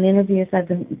work and interviews. I've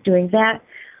been doing that.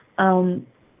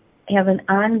 Have an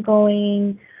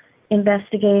ongoing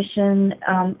investigation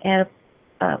at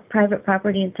a private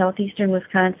property in southeastern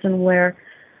Wisconsin where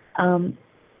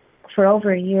for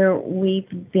over a year we've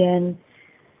been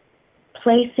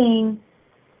placing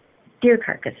deer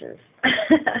carcasses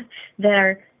that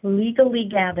are legally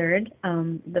gathered.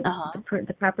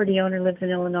 The property owner lives in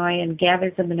Illinois and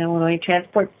gathers them in Illinois,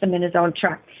 transports them in his own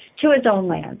truck to his own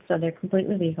land, so they're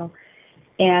completely legal,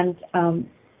 and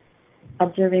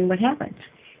observing what happens.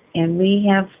 And we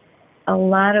have a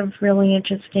lot of really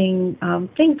interesting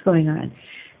things going on.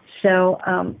 So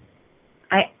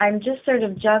I'm just sort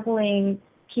of juggling,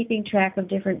 keeping track of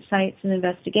different sites and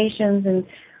investigations and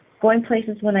going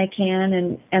places when I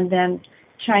can, and then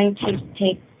trying to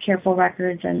take careful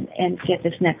records and get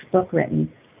this next book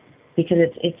written, because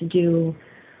it's due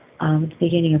at the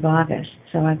beginning of August.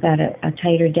 So I've got a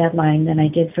tighter deadline than I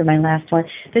did for my last one.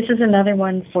 This is another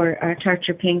one for our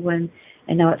Tarcher Penguin,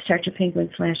 and now it's Tarcher Penguin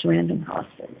 / Random House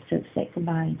since they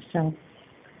combined. So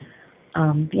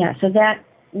so that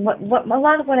what a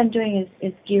lot of what I'm doing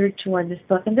is geared toward this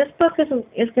book, and this book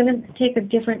is going to take a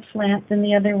different slant than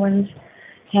the other ones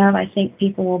have. I think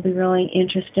people will be really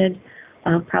interested.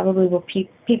 Probably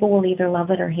people will either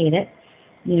love it or hate it.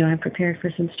 I'm prepared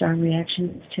for some strong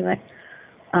reactions to it.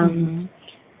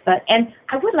 But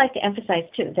I would like to emphasize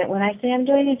too that when I say I'm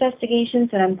doing investigations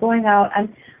and I'm going out,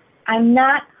 I'm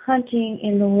not hunting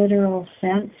in the literal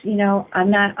sense. I'm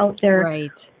not out there.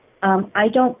 Right. I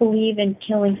don't believe in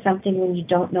killing something when you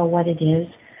don't know what it is.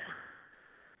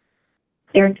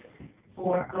 There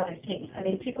are other things. I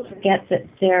mean, people forget that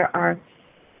there are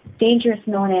dangerous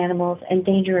known animals and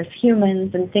dangerous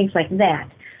humans and things like that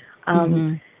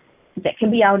that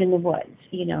can be out in the woods,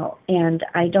 and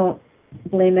I don't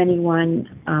blame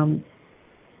anyone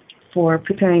for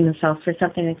preparing themselves for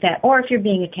something like that, or if you're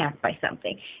being attacked by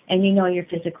something and you're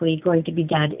physically going to be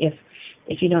dead if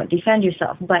you don't defend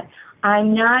yourself. But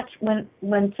I'm not,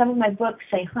 when some of my books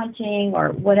say hunting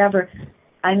or whatever,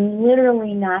 I'm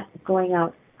literally not going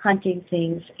out hunting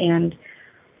things and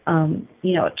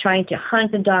trying to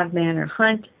hunt a dogman or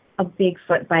hunt a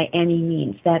Bigfoot by any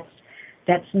means. That's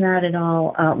not at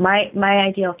all. My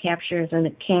ideal capture is on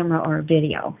a camera or a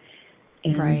video,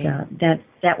 and right.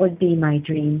 That would be my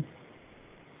dream.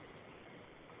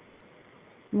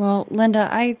 Well, Linda,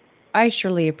 I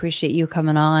surely appreciate you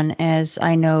coming on, as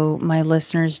I know my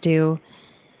listeners do,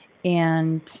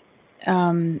 and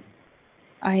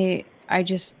I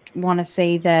just want to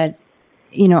say that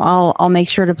I'll make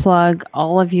sure to plug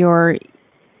all of your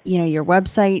your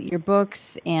website, your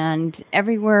books, and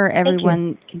everywhere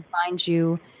everyone can find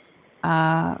you.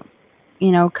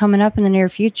 Coming up in the near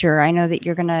future. I know that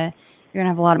you're gonna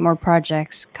have a lot more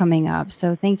projects coming up.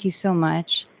 So thank you so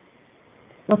much.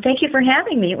 Well, thank you for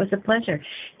having me. It was a pleasure.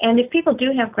 And if people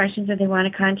do have questions or they want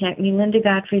to contact me,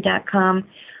 lindagodfrey.com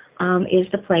is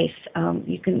the place.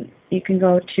 You can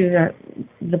go to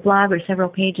the blog or several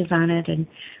pages on it and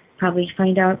probably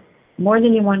find out more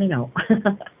than you want to know.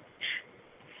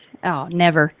 Oh,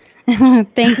 never.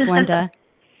 Thanks, Linda.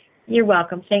 You're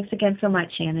welcome. Thanks again so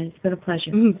much, Shannon. It's been a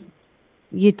pleasure.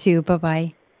 You too.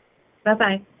 Bye-bye.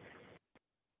 Bye-bye.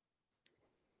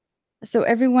 So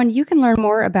everyone, you can learn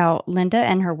more about Linda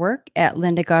and her work at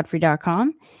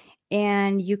lindagodfrey.com.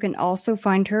 And you can also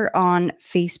find her on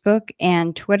Facebook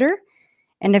and Twitter.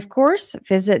 And of course,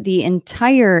 visit the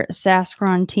entire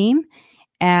Sasquatch team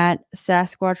at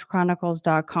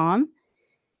sasquatchchronicles.com.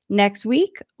 Next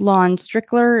week, Lon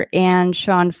Strickler and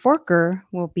Sean Forker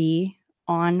will be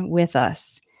on with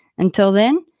us. Until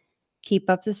then, keep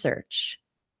up the search.